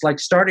show, it's like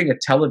starting a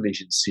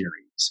television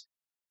series.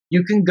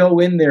 You can go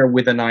in there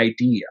with an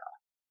idea,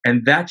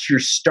 and that's your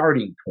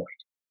starting point.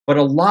 But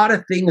a lot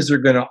of things are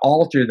going to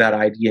alter that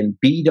idea and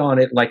beat on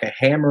it like a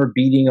hammer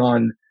beating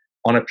on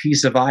a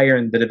piece of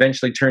iron that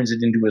eventually turns it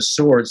into a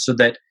sword, so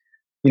that,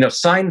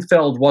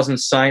 Seinfeld wasn't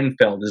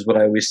Seinfeld, is what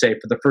I always say,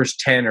 for the first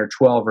 10 or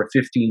 12 or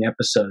 15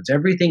 episodes.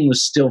 Everything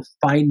was still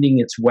finding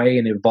its way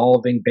and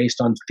evolving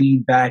based on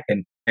feedback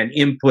and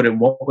input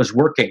and what was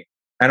working.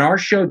 And our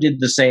show did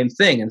the same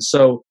thing. And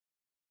so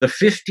the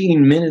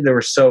 15-minute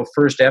or so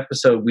first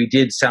episode we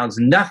did sounds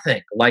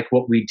nothing like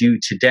what we do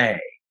today.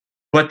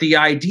 But the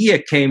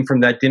idea came from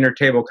that dinner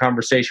table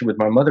conversation with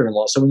my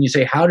mother-in-law. So when you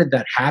say, how did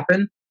that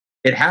happen?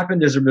 It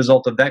happened as a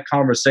result of that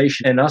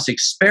conversation and us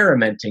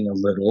experimenting a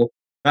little,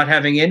 not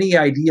having any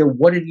idea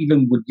what it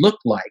even would look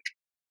like.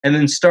 And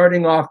then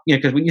starting off,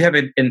 because when you have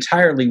an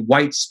entirely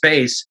white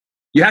space,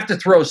 you have to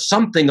throw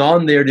something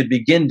on there to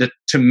begin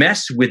to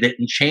mess with it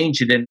and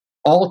change it and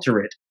alter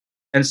it.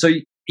 And so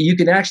you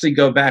can actually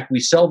go back.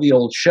 We sell the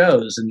old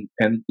shows,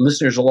 and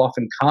listeners will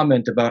often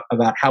comment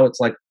about how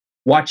it's like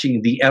watching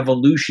the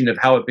evolution of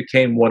how it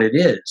became what it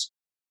is.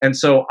 And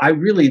so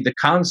the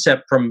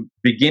concept from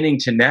beginning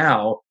to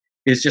now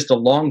is just a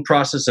long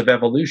process of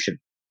evolution.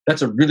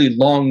 That's a really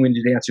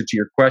long-winded answer to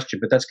your question,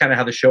 but that's kind of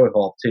how the show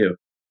evolved too.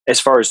 As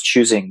far as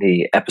choosing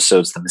the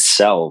episodes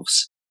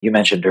themselves, You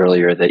mentioned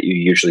earlier that you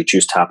usually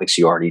choose topics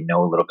you already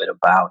know a little bit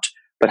about,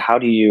 but how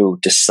do you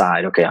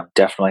decide, okay, I'm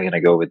definitely going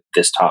to go with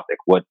this topic?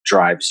 What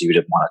drives you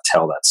to want to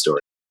tell that story?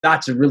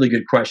 That's a really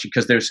good question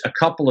because there's a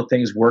couple of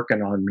things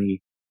working on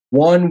me.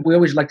 One, we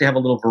always like to have a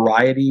little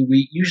variety.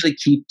 We usually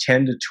keep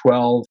 10 to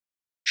 12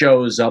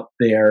 shows up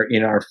there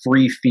in our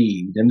free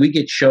feed, and we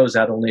get shows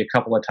out only a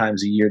couple of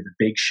times a year, the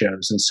big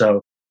shows. And so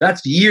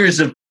that's years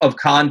of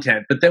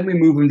content, but then we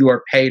move them to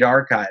our paid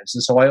archives.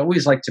 And so I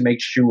always like to make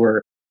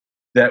sure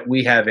that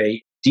we have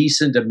a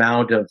decent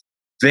amount of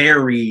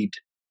varied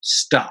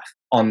stuff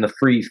on the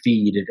free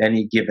feed at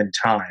any given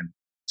time.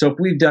 So if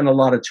we've done a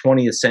lot of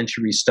 20th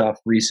century stuff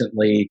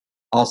recently,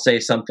 I'll say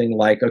something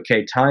like,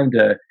 okay, time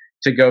to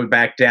go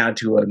back down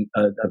to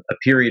a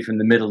period from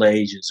the Middle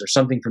Ages or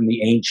something from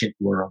the ancient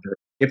world. Or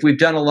if we've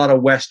done a lot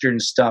of Western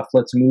stuff,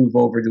 let's move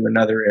over to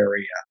another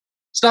area.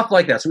 Stuff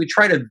like that. So we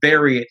try to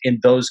vary it in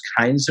those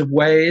kinds of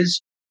ways.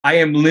 I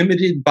am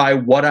limited by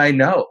what I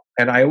know.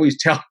 And I always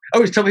tell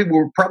people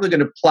we're probably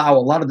going to plow a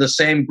lot of the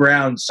same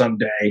ground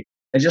someday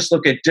and just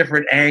look at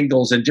different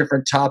angles and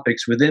different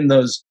topics within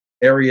those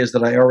areas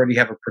that I already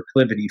have a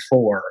proclivity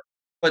for.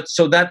 But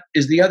so that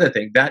is the other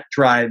thing. That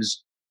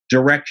drives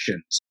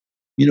directions.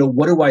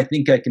 What do I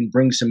think I can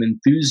bring some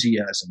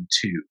enthusiasm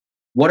to?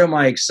 What am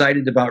I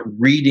excited about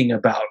reading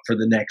about for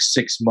the next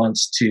 6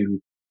 months to?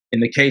 In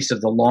the case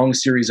of the long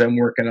series I'm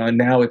working on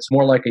now, it's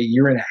more like a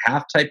year and a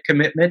half type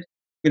commitment.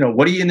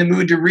 What are you in the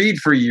mood to read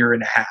for a year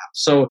and a half?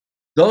 So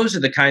those are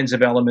the kinds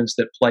of elements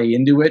that play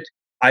into it.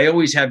 I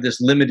always have this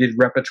limited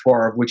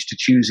repertoire of which to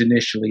choose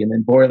initially, and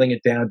then boiling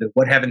it down to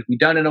what haven't we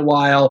done in a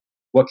while?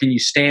 What can you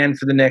stand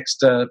for the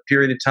next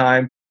period of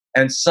time?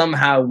 And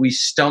somehow we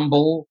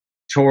stumble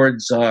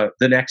towards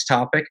the next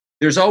topic.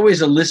 There's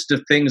always a list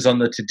of things on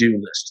the to-do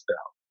list,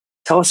 though.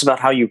 Tell us about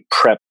how you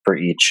prep for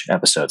each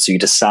episode. So you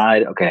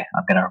decide, okay,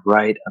 I'm going to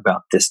write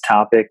about this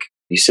topic.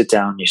 You sit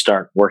down, you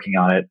start working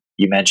on it.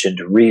 You mentioned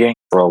reading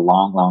for a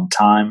long, long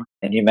time,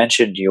 and you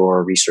mentioned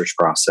your research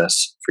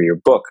process for your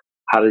book.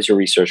 How does your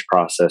research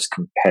process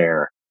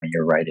compare when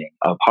you're writing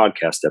a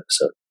podcast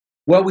episode?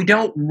 Well, we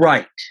don't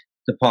write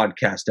the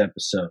podcast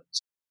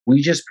episodes.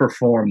 We just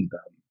perform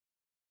them.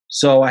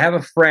 So I have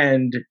a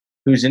friend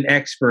who's an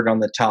expert on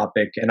the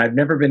topic, and I've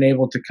never been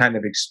able to kind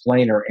of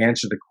explain or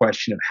answer the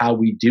question of how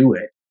we do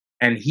it.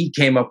 And he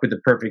came up with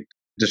the perfect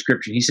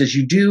description. He says,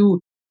 you do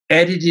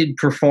edited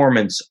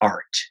performance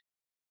art.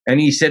 And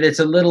he said it's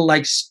a little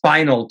like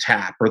Spinal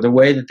Tap, or the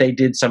way that they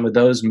did some of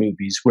those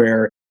movies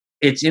where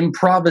it's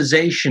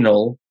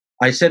improvisational.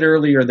 I said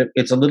earlier that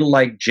it's a little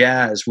like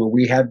jazz, where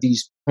we have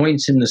these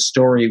points in the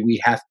story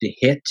we have to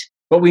hit,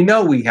 but we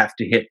know we have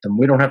to hit them.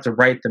 We don't have to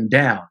write them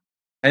down.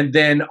 And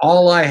then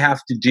all I have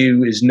to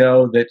do is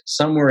know that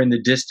somewhere in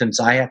the distance,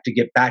 I have to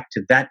get back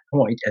to that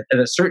point at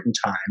a certain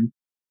time.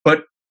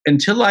 But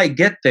until I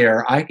get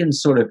there, I can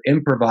sort of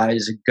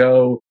improvise and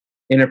go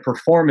in a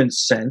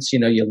performance sense.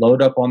 You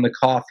load up on the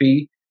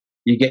coffee,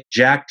 you get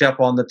jacked up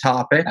on the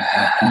topic,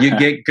 you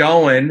get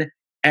going,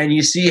 and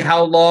you see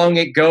how long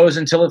it goes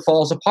until it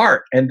falls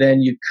apart. And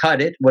then you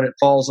cut it when it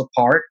falls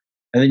apart.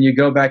 And then you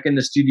go back in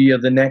the studio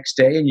the next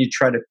day and you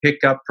try to pick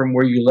up from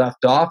where you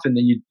left off. And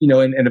then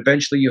and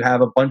eventually you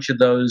have a bunch of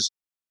those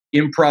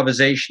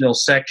improvisational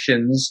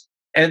sections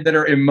and that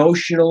are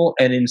emotional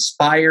and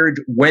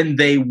inspired when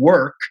they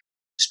work,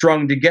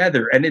 strung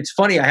together. And it's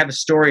funny, I have a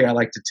story I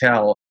like to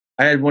tell.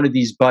 I had one of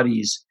these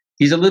buddies.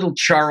 He's a little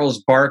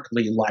Charles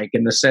Barkley-like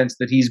in the sense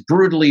that he's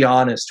brutally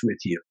honest with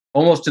you,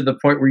 almost to the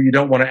point where you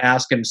don't want to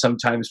ask him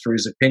sometimes for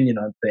his opinion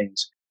on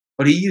things.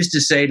 But he used to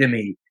say to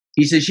me,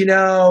 he says,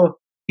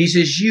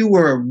 you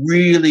were a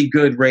really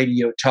good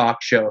radio talk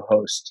show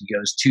host. He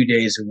goes, 2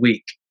 days a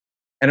week.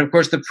 And of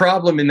course, the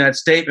problem in that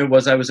statement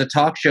was I was a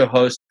talk show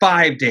host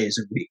 5 days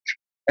a week.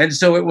 And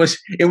so it was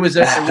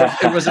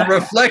a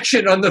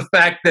reflection on the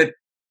fact that,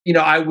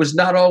 I was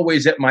not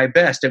always at my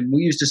best. And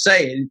we used to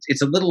say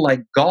it's a little like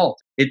golf.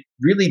 It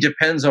really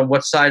depends on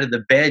what side of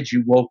the bed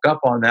you woke up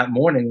on that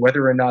morning,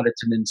 whether or not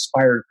it's an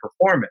inspired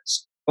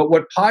performance. But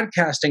what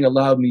podcasting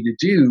allowed me to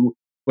do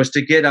was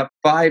to get up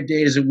 5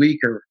 days a week,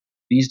 or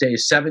these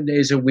days 7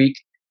 days a week,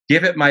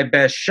 give it my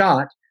best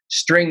shot,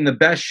 string the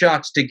best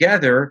shots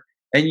together,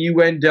 and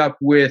you end up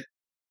with,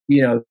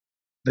 the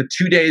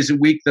 2 days a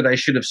week that I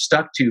should have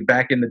stuck to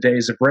back in the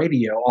days of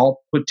radio all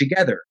put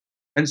together.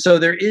 And so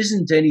there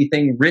isn't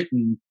anything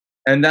written,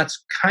 and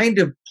that's kind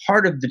of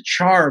part of the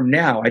charm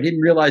now. I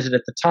didn't realize it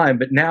at the time,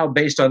 but now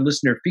based on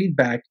listener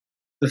feedback,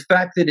 the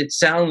fact that it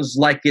sounds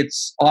like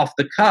it's off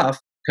the cuff,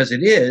 because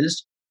it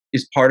is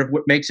part of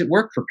what makes it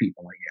work for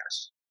people, I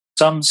guess.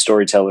 Some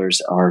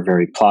storytellers are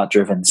very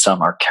plot-driven,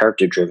 some are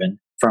character-driven.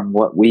 From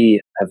what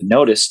we have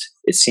noticed,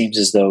 it seems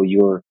as though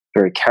you're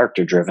very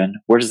character-driven.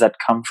 Where does that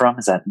come from?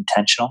 Is that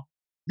intentional?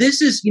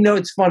 This is,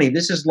 it's funny.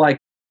 This is like,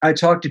 I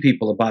talk to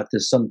people about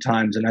this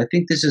sometimes, and I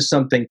think this is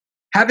something,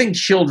 having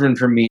children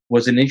for me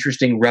was an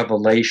interesting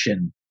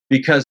revelation,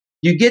 because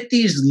you get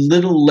these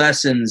little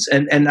lessons,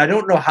 and I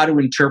don't know how to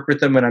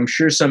interpret them, and I'm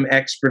sure some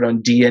expert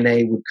on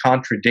DNA would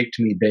contradict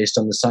me based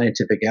on the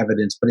scientific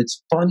evidence, but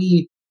it's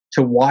funny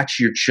to watch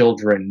your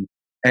children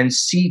and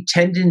see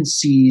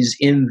tendencies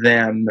in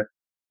them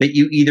that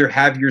you either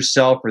have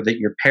yourself or that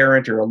your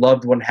parent or a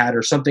loved one had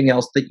or something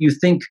else that you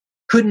think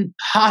couldn't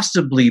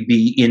possibly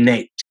be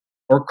innate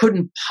or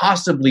couldn't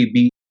possibly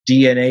be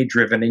DNA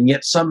driven, and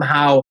yet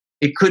somehow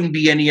it couldn't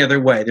be any other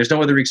way. There's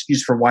no other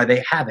excuse for why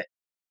they have it.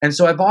 And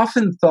so I've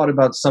often thought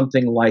about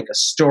something like a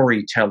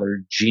storyteller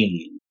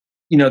gene.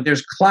 You know,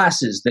 there's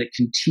classes that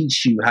can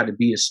teach you how to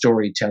be a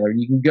storyteller.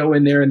 You can go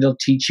in there and they'll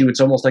teach you. It's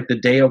almost like the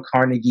Dale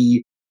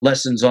Carnegie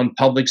lessons on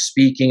public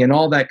speaking and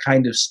all that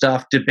kind of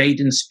stuff, debate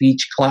and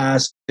speech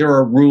class. There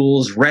are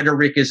rules.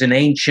 Rhetoric is an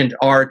ancient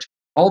art,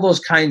 all those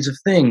kinds of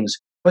things.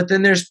 But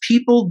then there's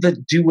people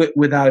that do it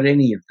without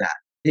any of that.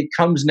 It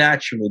comes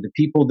naturally. The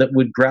people that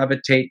would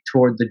gravitate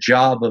toward the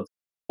job of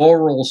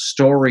oral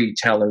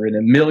storyteller in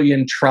a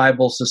million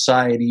tribal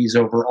societies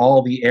over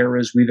all the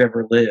eras we've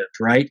ever lived,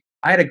 right?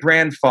 I had a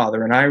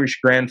grandfather, an Irish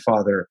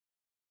grandfather,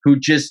 who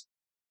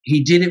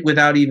he did it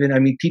without even,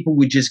 people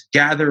would just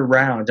gather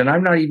around, and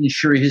I'm not even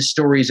sure his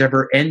stories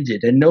ever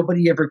ended, and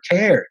nobody ever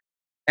cared.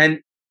 And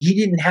he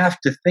didn't have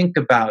to think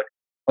about,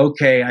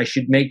 okay, I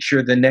should make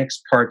sure the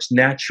next parts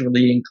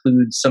naturally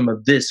include some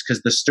of this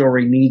because the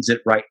story needs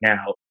it right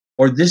now.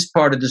 Or this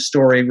part of the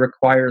story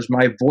requires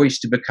my voice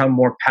to become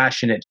more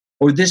passionate.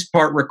 Or this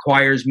part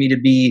requires me to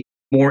be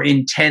more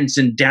intense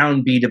and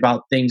downbeat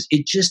about things.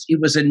 It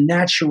was a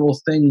natural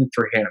thing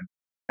for him.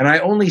 And I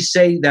only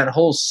say that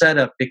whole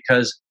setup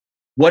because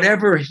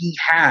whatever he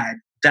had,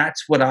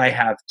 that's what I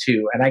have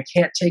too. And I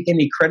can't take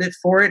any credit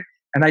for it,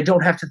 and I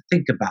don't have to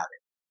think about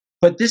it.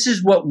 But this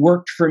is what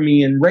worked for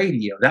me in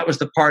radio. That was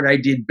the part I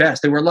did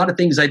best. There were a lot of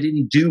things I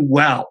didn't do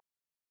well.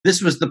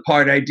 This was the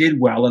part I did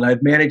well, and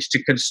I've managed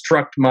to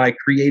construct my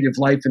creative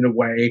life in a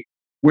way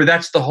where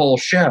that's the whole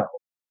show.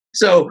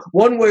 So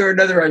one way or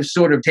another, I've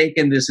sort of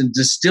taken this and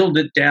distilled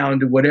it down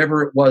to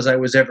whatever it was I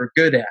was ever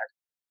good at.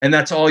 And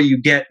that's all you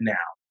get now.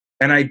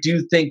 And I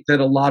do think that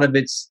a lot of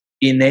it's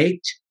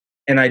innate.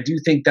 And I do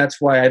think that's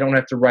why I don't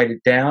have to write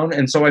it down.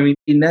 And so,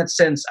 in that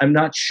sense, I'm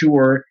not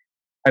sure.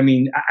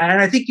 And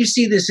I think you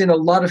see this in a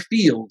lot of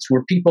fields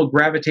where people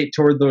gravitate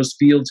toward those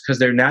fields because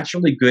they're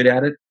naturally good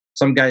at it.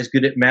 Some guy's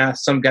good at math,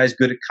 some guy's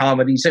good at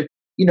comedy. So,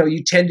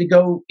 you tend to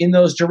go in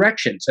those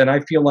directions. And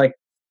I feel like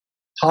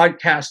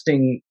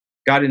podcasting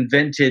got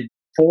invented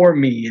for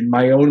me in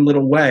my own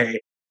little way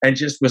and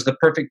just was the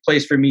perfect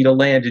place for me to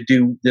land to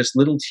do this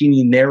little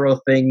teeny narrow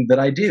thing that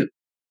I do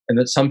and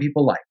that some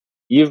people like.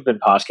 You've been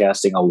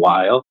podcasting a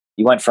while.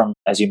 You went from,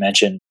 as you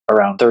mentioned,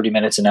 around 30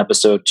 minutes an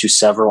episode to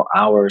several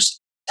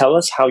hours. Tell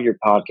us how your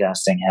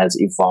podcasting has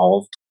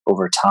evolved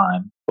over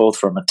time, both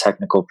from a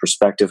technical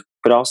perspective,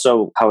 but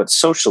also how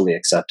it's socially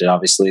accepted.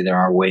 Obviously, there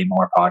are way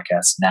more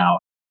podcasts now.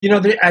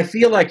 I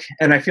feel like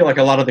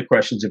a lot of the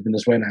questions have been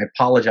this way, and I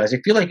apologize. I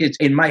feel like it's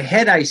in my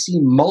head, I see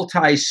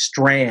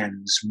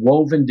multi-strands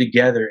woven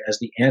together as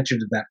the answer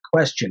to that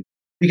question,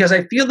 because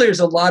I feel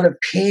there's a lot of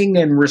ping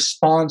and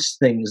response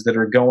things that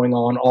are going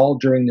on all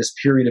during this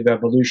period of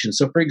evolution.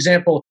 So, for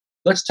example,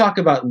 let's talk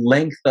about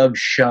length of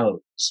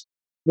shows.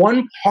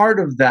 One part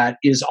of that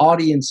is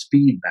audience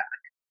feedback.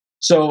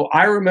 So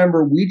I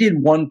remember we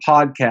did one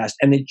podcast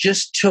and it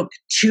just took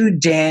too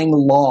dang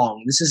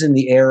long. This is in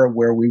the era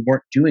where we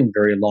weren't doing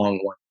very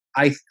long ones.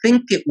 I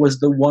think it was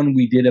the one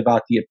we did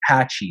about the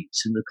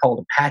Apaches, and they're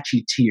called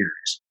Apache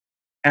Tears.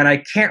 And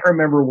I can't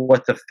remember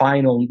what the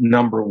final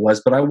number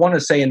was, but I want to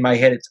say in my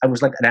head, I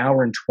was like an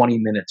hour and 20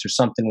 minutes or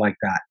something like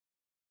that.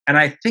 And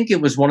I think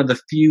it was one of the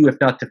few, if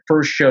not the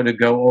first show to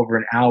go over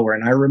an hour.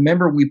 And I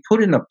remember we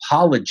put an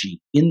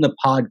apology in the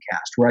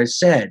podcast where I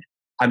said,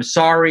 I'm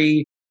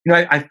sorry.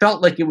 I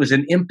felt like it was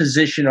an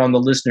imposition on the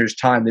listener's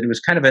time, that it was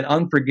kind of an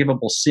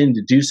unforgivable sin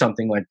to do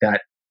something like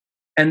that.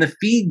 And the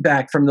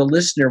feedback from the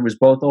listener was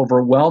both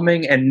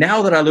overwhelming, and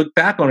now that I look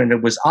back on it,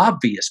 it was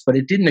obvious, but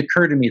it didn't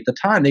occur to me at the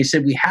time. They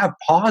said, we have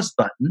pause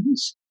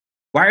buttons.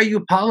 Why are you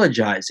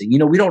apologizing?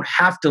 We don't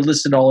have to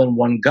listen all in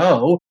one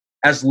go.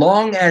 As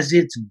long as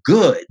it's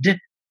good,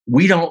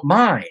 we don't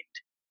mind.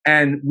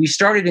 And we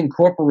started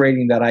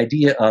incorporating that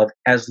idea of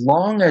as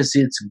long as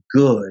it's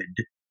good,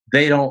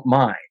 they don't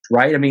mind,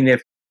 right?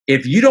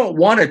 If you don't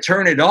want to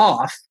turn it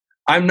off,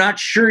 I'm not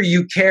sure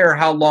you care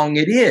how long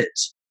it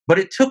is. But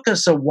it took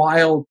us a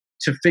while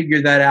to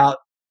figure that out,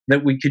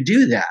 that we could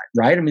do that,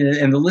 right?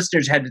 And the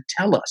listeners had to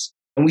tell us,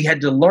 and we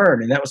had to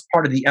learn. And that was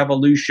part of the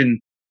evolution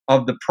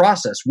of the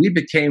process. We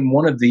became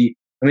one of the,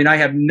 I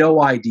have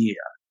no idea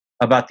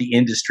about the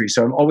industry.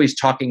 So I'm always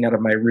talking out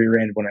of my rear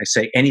end when I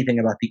say anything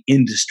about the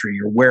industry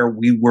or where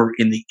we were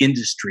in the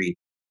industry.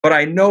 But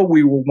I know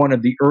we were one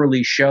of the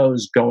early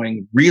shows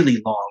going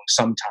really long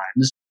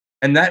sometimes.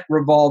 And that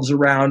revolves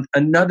around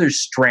another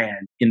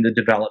strand in the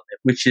development,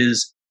 which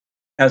is,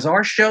 as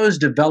our shows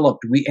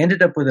developed, we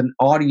ended up with an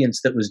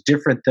audience that was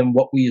different than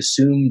what we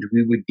assumed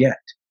we would get.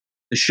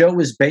 The show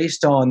was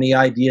based on the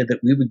idea that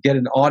we would get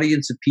an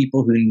audience of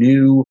people who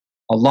knew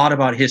a lot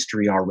about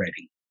history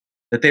already,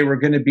 that they were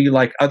going to be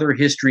like other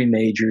history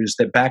majors,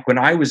 that back when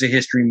I was a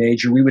history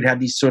major, we would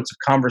have these sorts of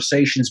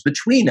conversations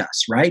between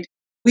us, right?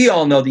 we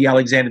all know the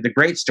Alexander the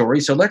Great story,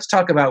 so let's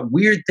talk about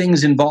weird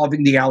things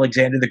involving the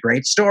Alexander the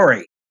Great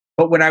story.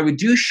 But when I would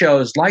do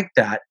shows like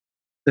that,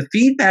 the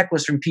feedback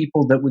was from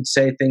people that would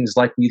say things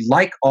like, we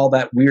like all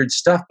that weird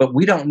stuff, but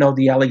we don't know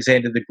the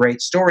Alexander the Great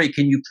story.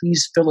 Can you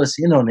please fill us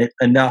in on it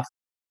enough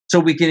so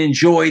we can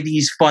enjoy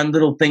these fun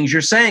little things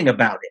you're saying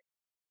about it?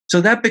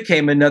 So that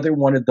became another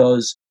one of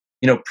those,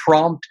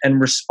 prompt and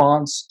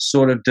response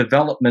sort of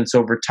developments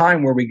over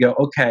time where we go,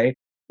 okay,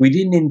 we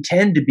didn't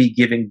intend to be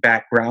giving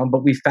background,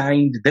 but we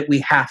find that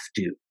we have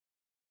to.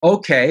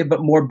 Okay, but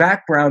more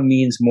background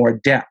means more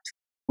depth,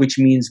 which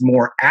means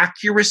more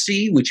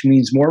accuracy, which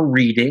means more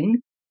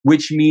reading,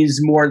 which means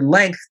more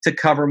length to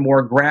cover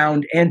more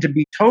ground, and to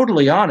be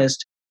totally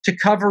honest, to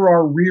cover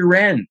our rear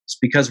ends.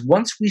 Because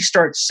once we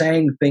start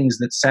saying things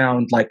that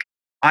sound like,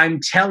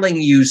 I'm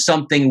telling you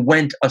something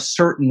went a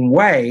certain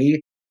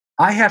way,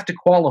 I have to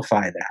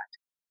qualify that.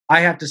 I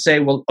have to say,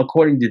 well,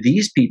 according to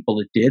these people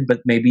it did, but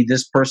maybe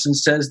this person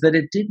says that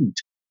it didn't.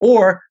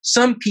 Or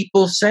some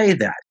people say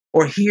that,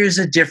 or here's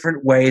a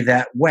different way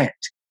that went.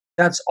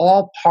 That's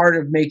all part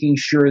of making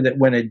sure that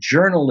when a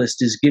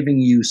journalist is giving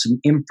you some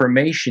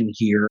information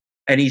here,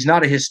 and he's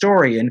not a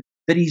historian,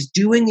 that he's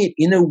doing it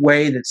in a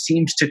way that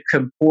seems to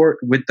comport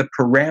with the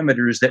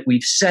parameters that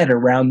we've set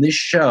around this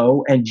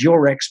show and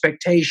your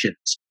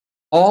expectations.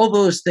 All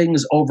those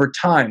things over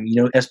time,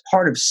 as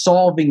part of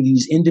solving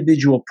these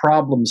individual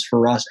problems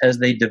for us as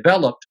they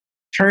developed,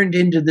 turned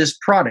into this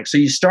product. So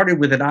you started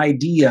with an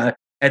idea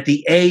at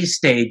the A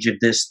stage of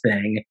this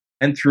thing,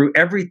 and through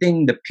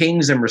everything, the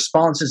pings and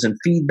responses and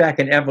feedback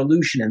and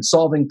evolution and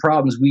solving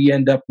problems, we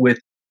end up with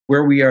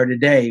where we are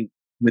today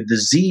with the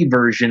Z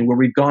version, where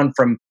we've gone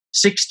from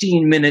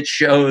 16-minute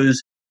shows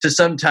to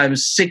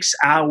sometimes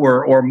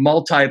 6-hour or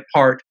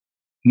multi-part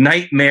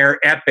nightmare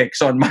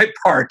epics on my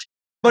part.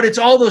 But it's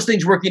all those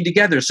things working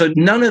together. So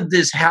none of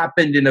this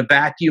happened in a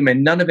vacuum,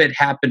 and none of it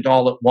happened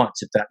all at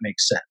once, if that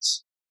makes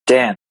sense.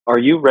 Dan, are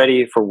you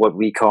ready for what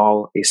we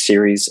call a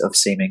series of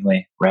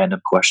seemingly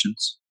random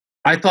questions?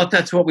 I thought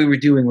that's what we were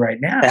doing right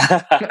now.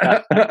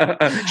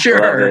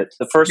 Sure.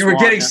 The first you were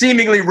getting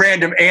seemingly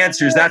random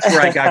answers. That's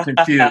where I got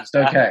confused.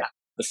 Okay.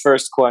 The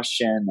first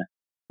question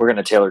we're going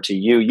to tailor to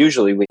you.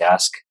 Usually we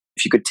ask,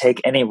 if you could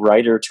take any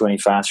writer to any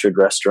fast food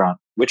restaurant,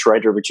 which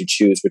writer would you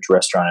choose, which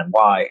restaurant, and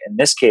why? In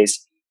this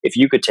case, if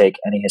you could take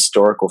any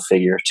historical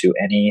figure to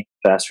any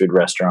fast food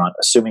restaurant,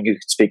 assuming you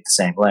could speak the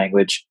same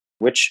language,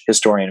 which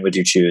historian would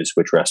you choose,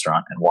 which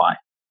restaurant, and why?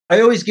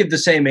 I always give the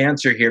same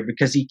answer here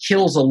because he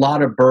kills a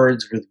lot of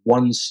birds with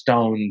one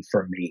stone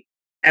for me.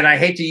 And I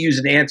hate to use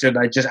an answer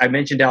that I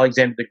mentioned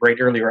Alexander the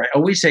Great earlier. I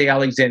always say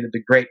Alexander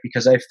the Great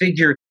because I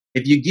figure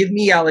if you give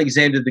me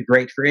Alexander the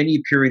Great for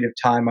any period of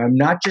time, I'm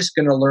not just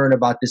going to learn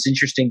about this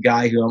interesting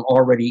guy who I'm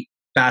already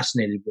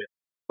fascinated with,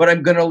 but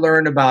I'm going to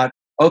learn about,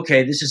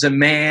 okay, this is a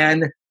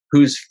man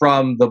who's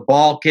from the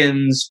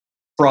Balkans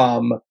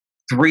from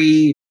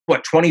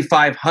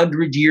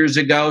 2,500 years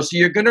ago. So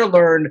you're going to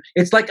learn.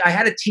 It's like I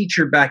had a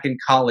teacher back in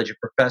college, a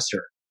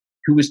professor,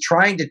 who was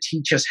trying to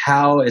teach us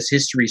how, as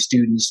history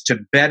students, to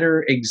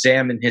better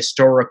examine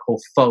historical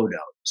photos.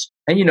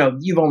 And,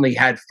 you've only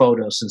had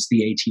photos since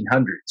the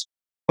 1800s.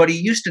 But he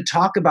used to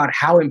talk about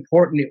how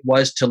important it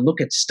was to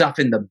look at stuff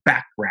in the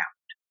background,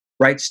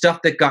 right? Stuff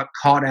that got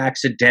caught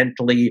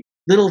accidentally,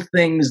 little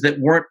things that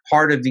weren't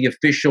part of the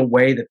official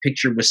way the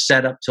picture was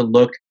set up to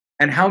look,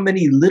 and how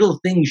many little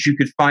things you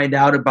could find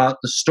out about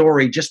the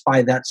story just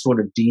by that sort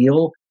of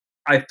deal.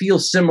 I feel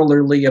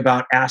similarly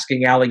about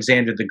asking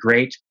Alexander the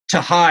Great to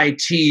high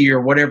tea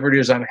or whatever it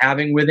is I'm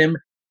having with him,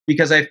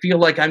 because I feel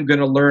like I'm going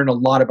to learn a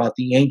lot about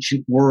the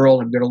ancient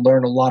world. I'm going to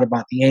learn a lot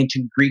about the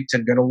ancient Greeks.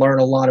 I'm going to learn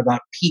a lot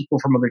about people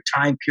from other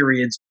time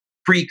periods,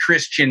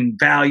 pre-Christian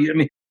value. I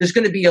mean, there's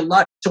going to be a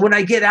lot. So when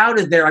I get out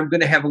of there, I'm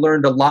going to have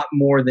learned a lot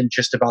more than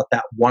just about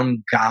that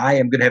one guy.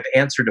 I'm going to have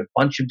answered a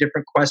bunch of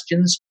different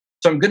questions.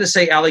 So I'm going to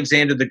say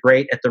Alexander the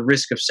Great at the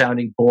risk of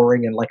sounding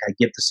boring and like I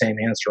give the same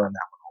answer on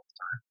that one all the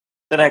time.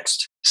 The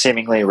next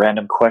seemingly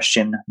random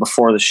question.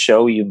 Before the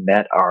show, you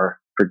met our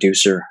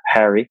producer,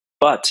 Harry,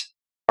 but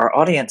our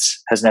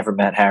audience has never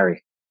met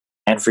Harry.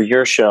 And for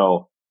your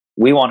show,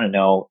 we want to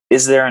know,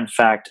 is there in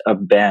fact a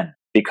Ben?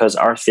 Because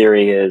our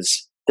theory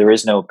is there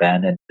is no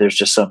Ben and there's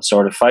just some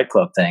sort of Fight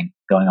Club thing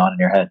going on in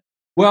your head.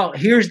 Well,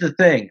 here's the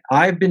thing.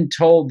 I've been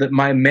told that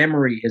my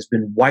memory has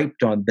been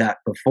wiped on that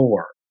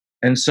before.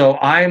 And so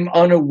I'm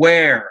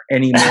unaware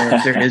anymore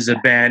if there is a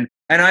Ben.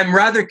 And I'm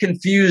rather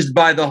confused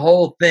by the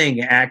whole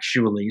thing,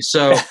 actually.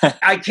 So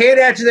I can't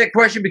answer that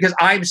question because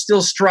I'm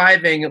still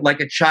striving like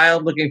a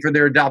child looking for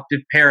their adoptive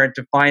parent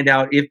to find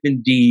out if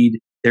indeed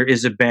there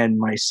is a Ben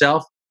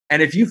myself.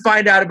 And if you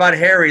find out about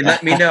Harry,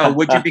 let me know,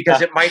 would you? Because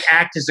it might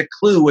act as a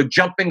clue, a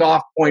jumping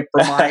off point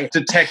for my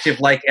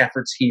detective-like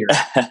efforts here.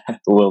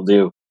 Will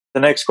do. The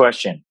next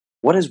question.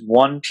 What is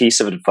one piece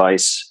of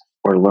advice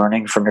or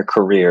learning from your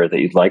career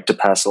that you'd like to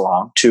pass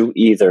along to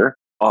either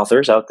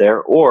authors out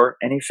there or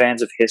any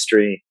fans of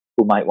history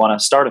who might want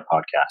to start a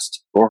podcast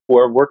or who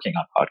are working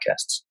on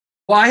podcasts?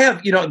 Well, I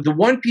have, the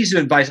one piece of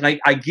advice, and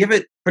I give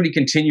it pretty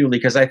continually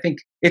because I think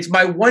it's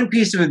my one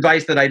piece of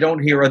advice that I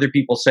don't hear other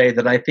people say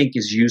that I think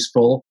is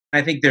useful.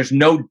 I think there's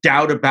no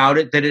doubt about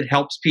it that it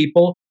helps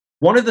people.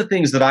 One of the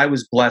things that I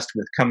was blessed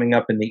with coming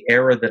up in the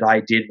era that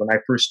I did when I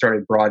first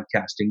started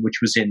broadcasting, which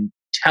was in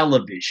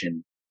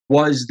television,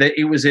 was that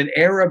it was an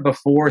era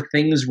before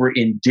things were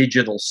in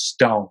digital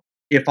stone.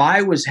 If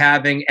I was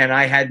having, and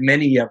I had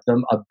many of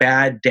them, a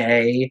bad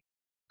day,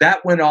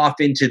 that went off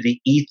into the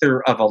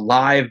ether of a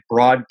live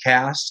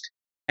broadcast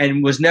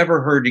and was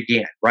never heard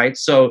again, right?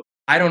 So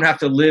I don't have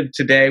to live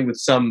today with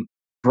some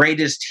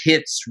greatest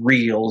hits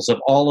reels of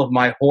all of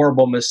my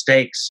horrible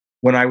mistakes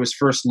when I was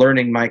first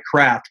learning my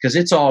craft, because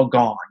it's all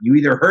gone. You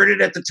either heard it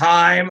at the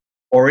time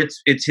or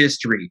it's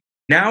history.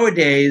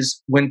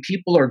 Nowadays, when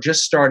people are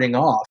just starting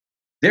off,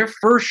 their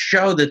first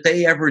show that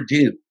they ever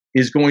do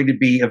is going to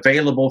be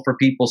available for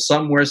people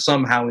somewhere,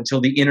 somehow,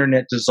 until the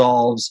internet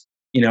dissolves,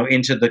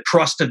 into the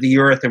crust of the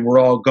earth and we're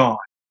all gone.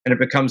 And it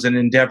becomes an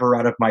endeavor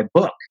out of my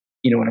book,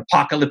 an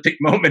apocalyptic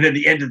moment at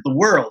the end of the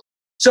world.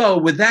 So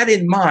with that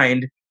in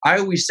mind, I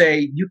always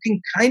say you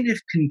can kind of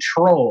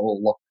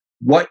control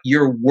what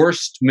your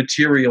worst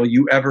material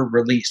you ever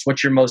release,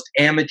 what your most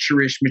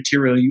amateurish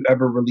material you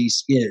ever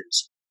release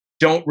is.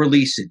 Don't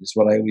release it, is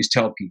what I always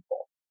tell people.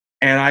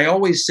 And I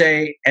always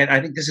say, and I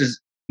think this is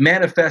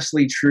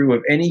manifestly true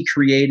of any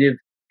creative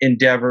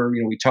endeavor.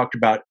 We talked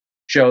about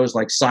shows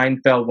like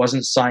Seinfeld.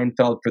 Wasn't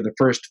Seinfeld for the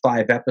first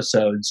 5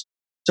 episodes?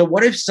 So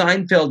what if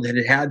Seinfeld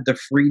had the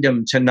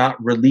freedom to not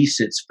release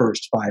its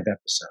first 5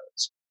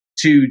 episodes,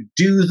 to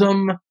do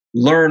them,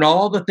 learn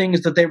all the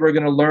things that they were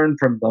going to learn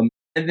from them,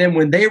 and then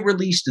when they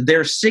released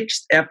their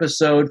 6th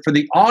episode for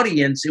the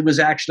audience, it was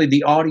actually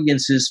the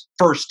audience's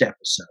first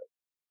episode.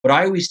 What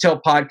I always tell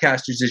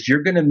podcasters is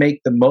you're going to make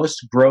the most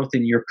growth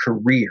in your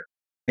career,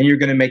 and you're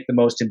going to make the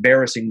most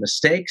embarrassing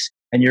mistakes,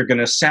 and you're going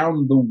to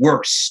sound the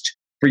worst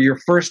for your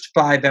first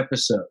 5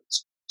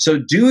 episodes. So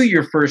do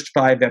your first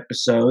 5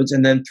 episodes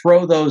and then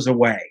throw those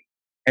away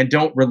and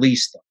don't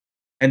release them.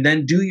 And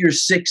then do your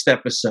 6th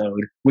episode,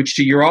 which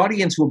to your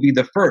audience will be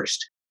the first,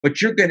 but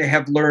you're going to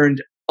have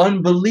learned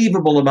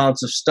unbelievable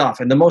amounts of stuff.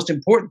 And the most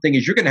important thing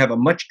is you're going to have a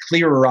much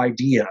clearer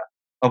idea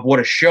of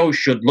what a show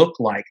should look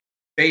like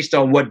based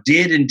on what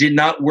did and did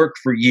not work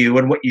for you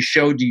and what you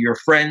showed to your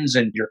friends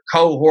and your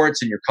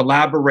cohorts and your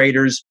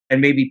collaborators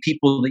and maybe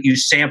people that you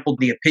sampled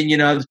the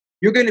opinion of.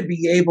 You're going to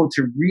be able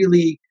to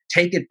really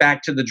take it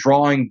back to the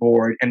drawing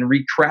board and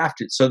recraft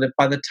it so that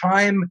by the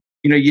time,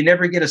 you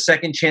never get a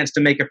second chance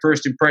to make a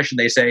first impression,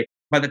 they say.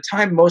 By the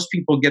time most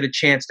people get a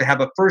chance to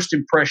have a first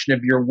impression of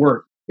your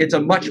work, it's a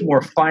much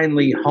more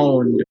finely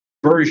honed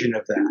version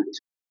of that.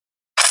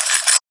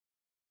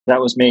 That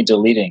was me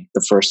deleting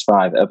the first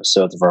 5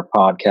 episodes of our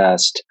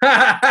podcast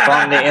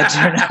from the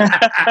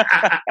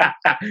internet.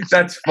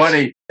 That's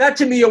funny. That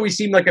to me always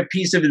seemed like a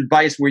piece of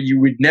advice where you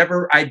would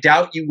never, I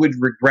doubt you would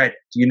regret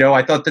it.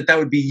 I thought that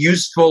would be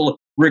useful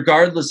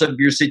regardless of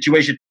your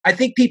situation. I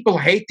think people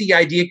hate the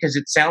idea because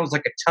it sounds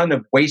like a ton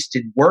of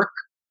wasted work.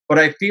 But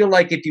I feel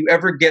like if you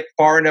ever get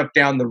far enough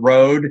down the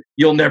road,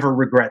 you'll never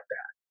regret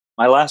that.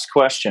 My last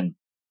question.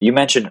 You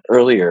mentioned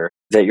earlier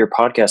that your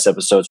podcast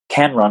episodes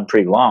can run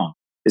pretty long.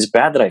 It's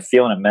bad that I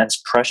feel an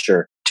immense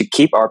pressure to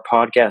keep our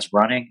podcast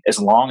running as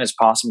long as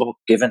possible,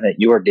 given that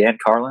you are Dan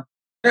Carlin.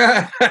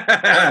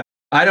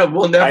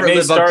 We'll never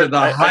live up to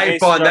the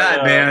hype on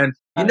that, man.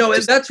 And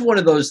that's one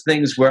of those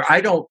things where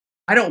I don't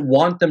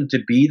want them to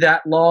be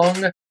that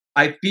long.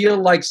 I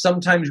feel like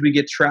sometimes we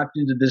get trapped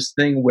into this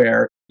thing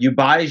where you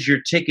buys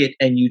your ticket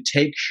and you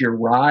takes your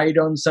ride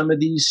on some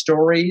of these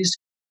stories.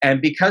 And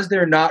because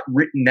they're not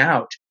written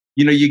out,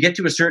 you get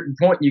to a certain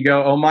point and you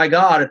go, oh my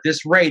God, at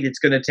this rate, it's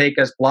going to take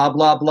us blah,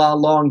 blah, blah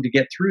long to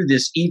get through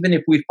this, even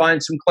if we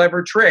find some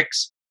clever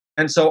tricks.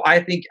 And so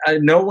I think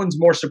no one's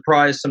more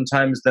surprised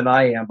sometimes than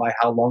I am by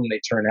how long they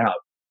turn out.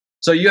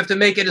 So you have to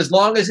make it as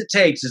long as it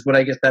takes is what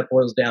I guess that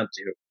boils down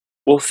to.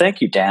 Well,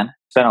 thank you, Dan.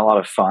 It's been a lot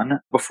of fun.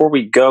 Before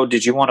we go,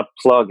 did you want to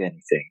plug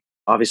anything?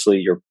 Obviously,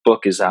 your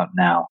book is out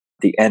now.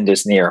 The End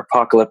is Near.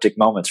 Apocalyptic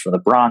Moments from the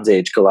Bronze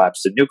Age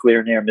Collapse to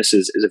Nuclear Near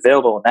Misses is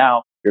available now.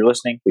 If you're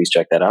listening, please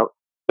check that out.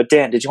 But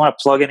Dan, did you want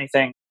to plug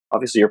anything?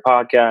 Obviously, your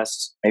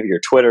podcast, maybe your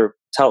Twitter.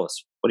 Tell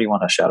us. What do you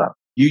want to shout out?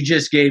 You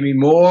just gave me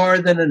more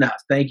than enough.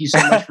 Thank you so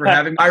much for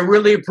having me. I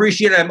really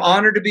appreciate it. I'm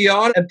honored to be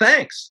on, and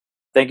thanks.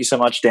 Thank you so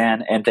much,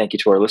 Dan, and thank you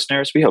to our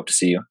listeners. We hope to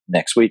see you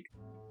next week.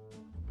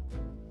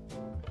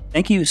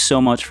 Thank you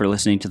so much for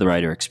listening to The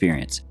Writer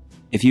Experience.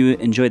 If you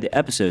enjoyed the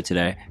episode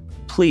today,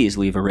 please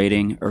leave a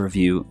rating, a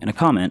review, and a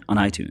comment on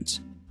iTunes.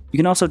 You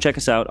can also check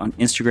us out on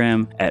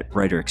Instagram at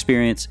Writer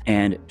Experience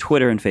and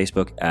Twitter and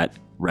Facebook at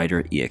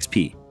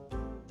WriterEXP.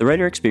 The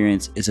Writer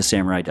Experience is a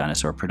Samurai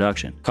Dinosaur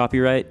production.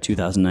 Copyright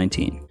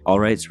 2019. All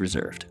rights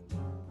reserved.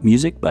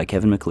 Music by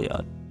Kevin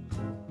MacLeod.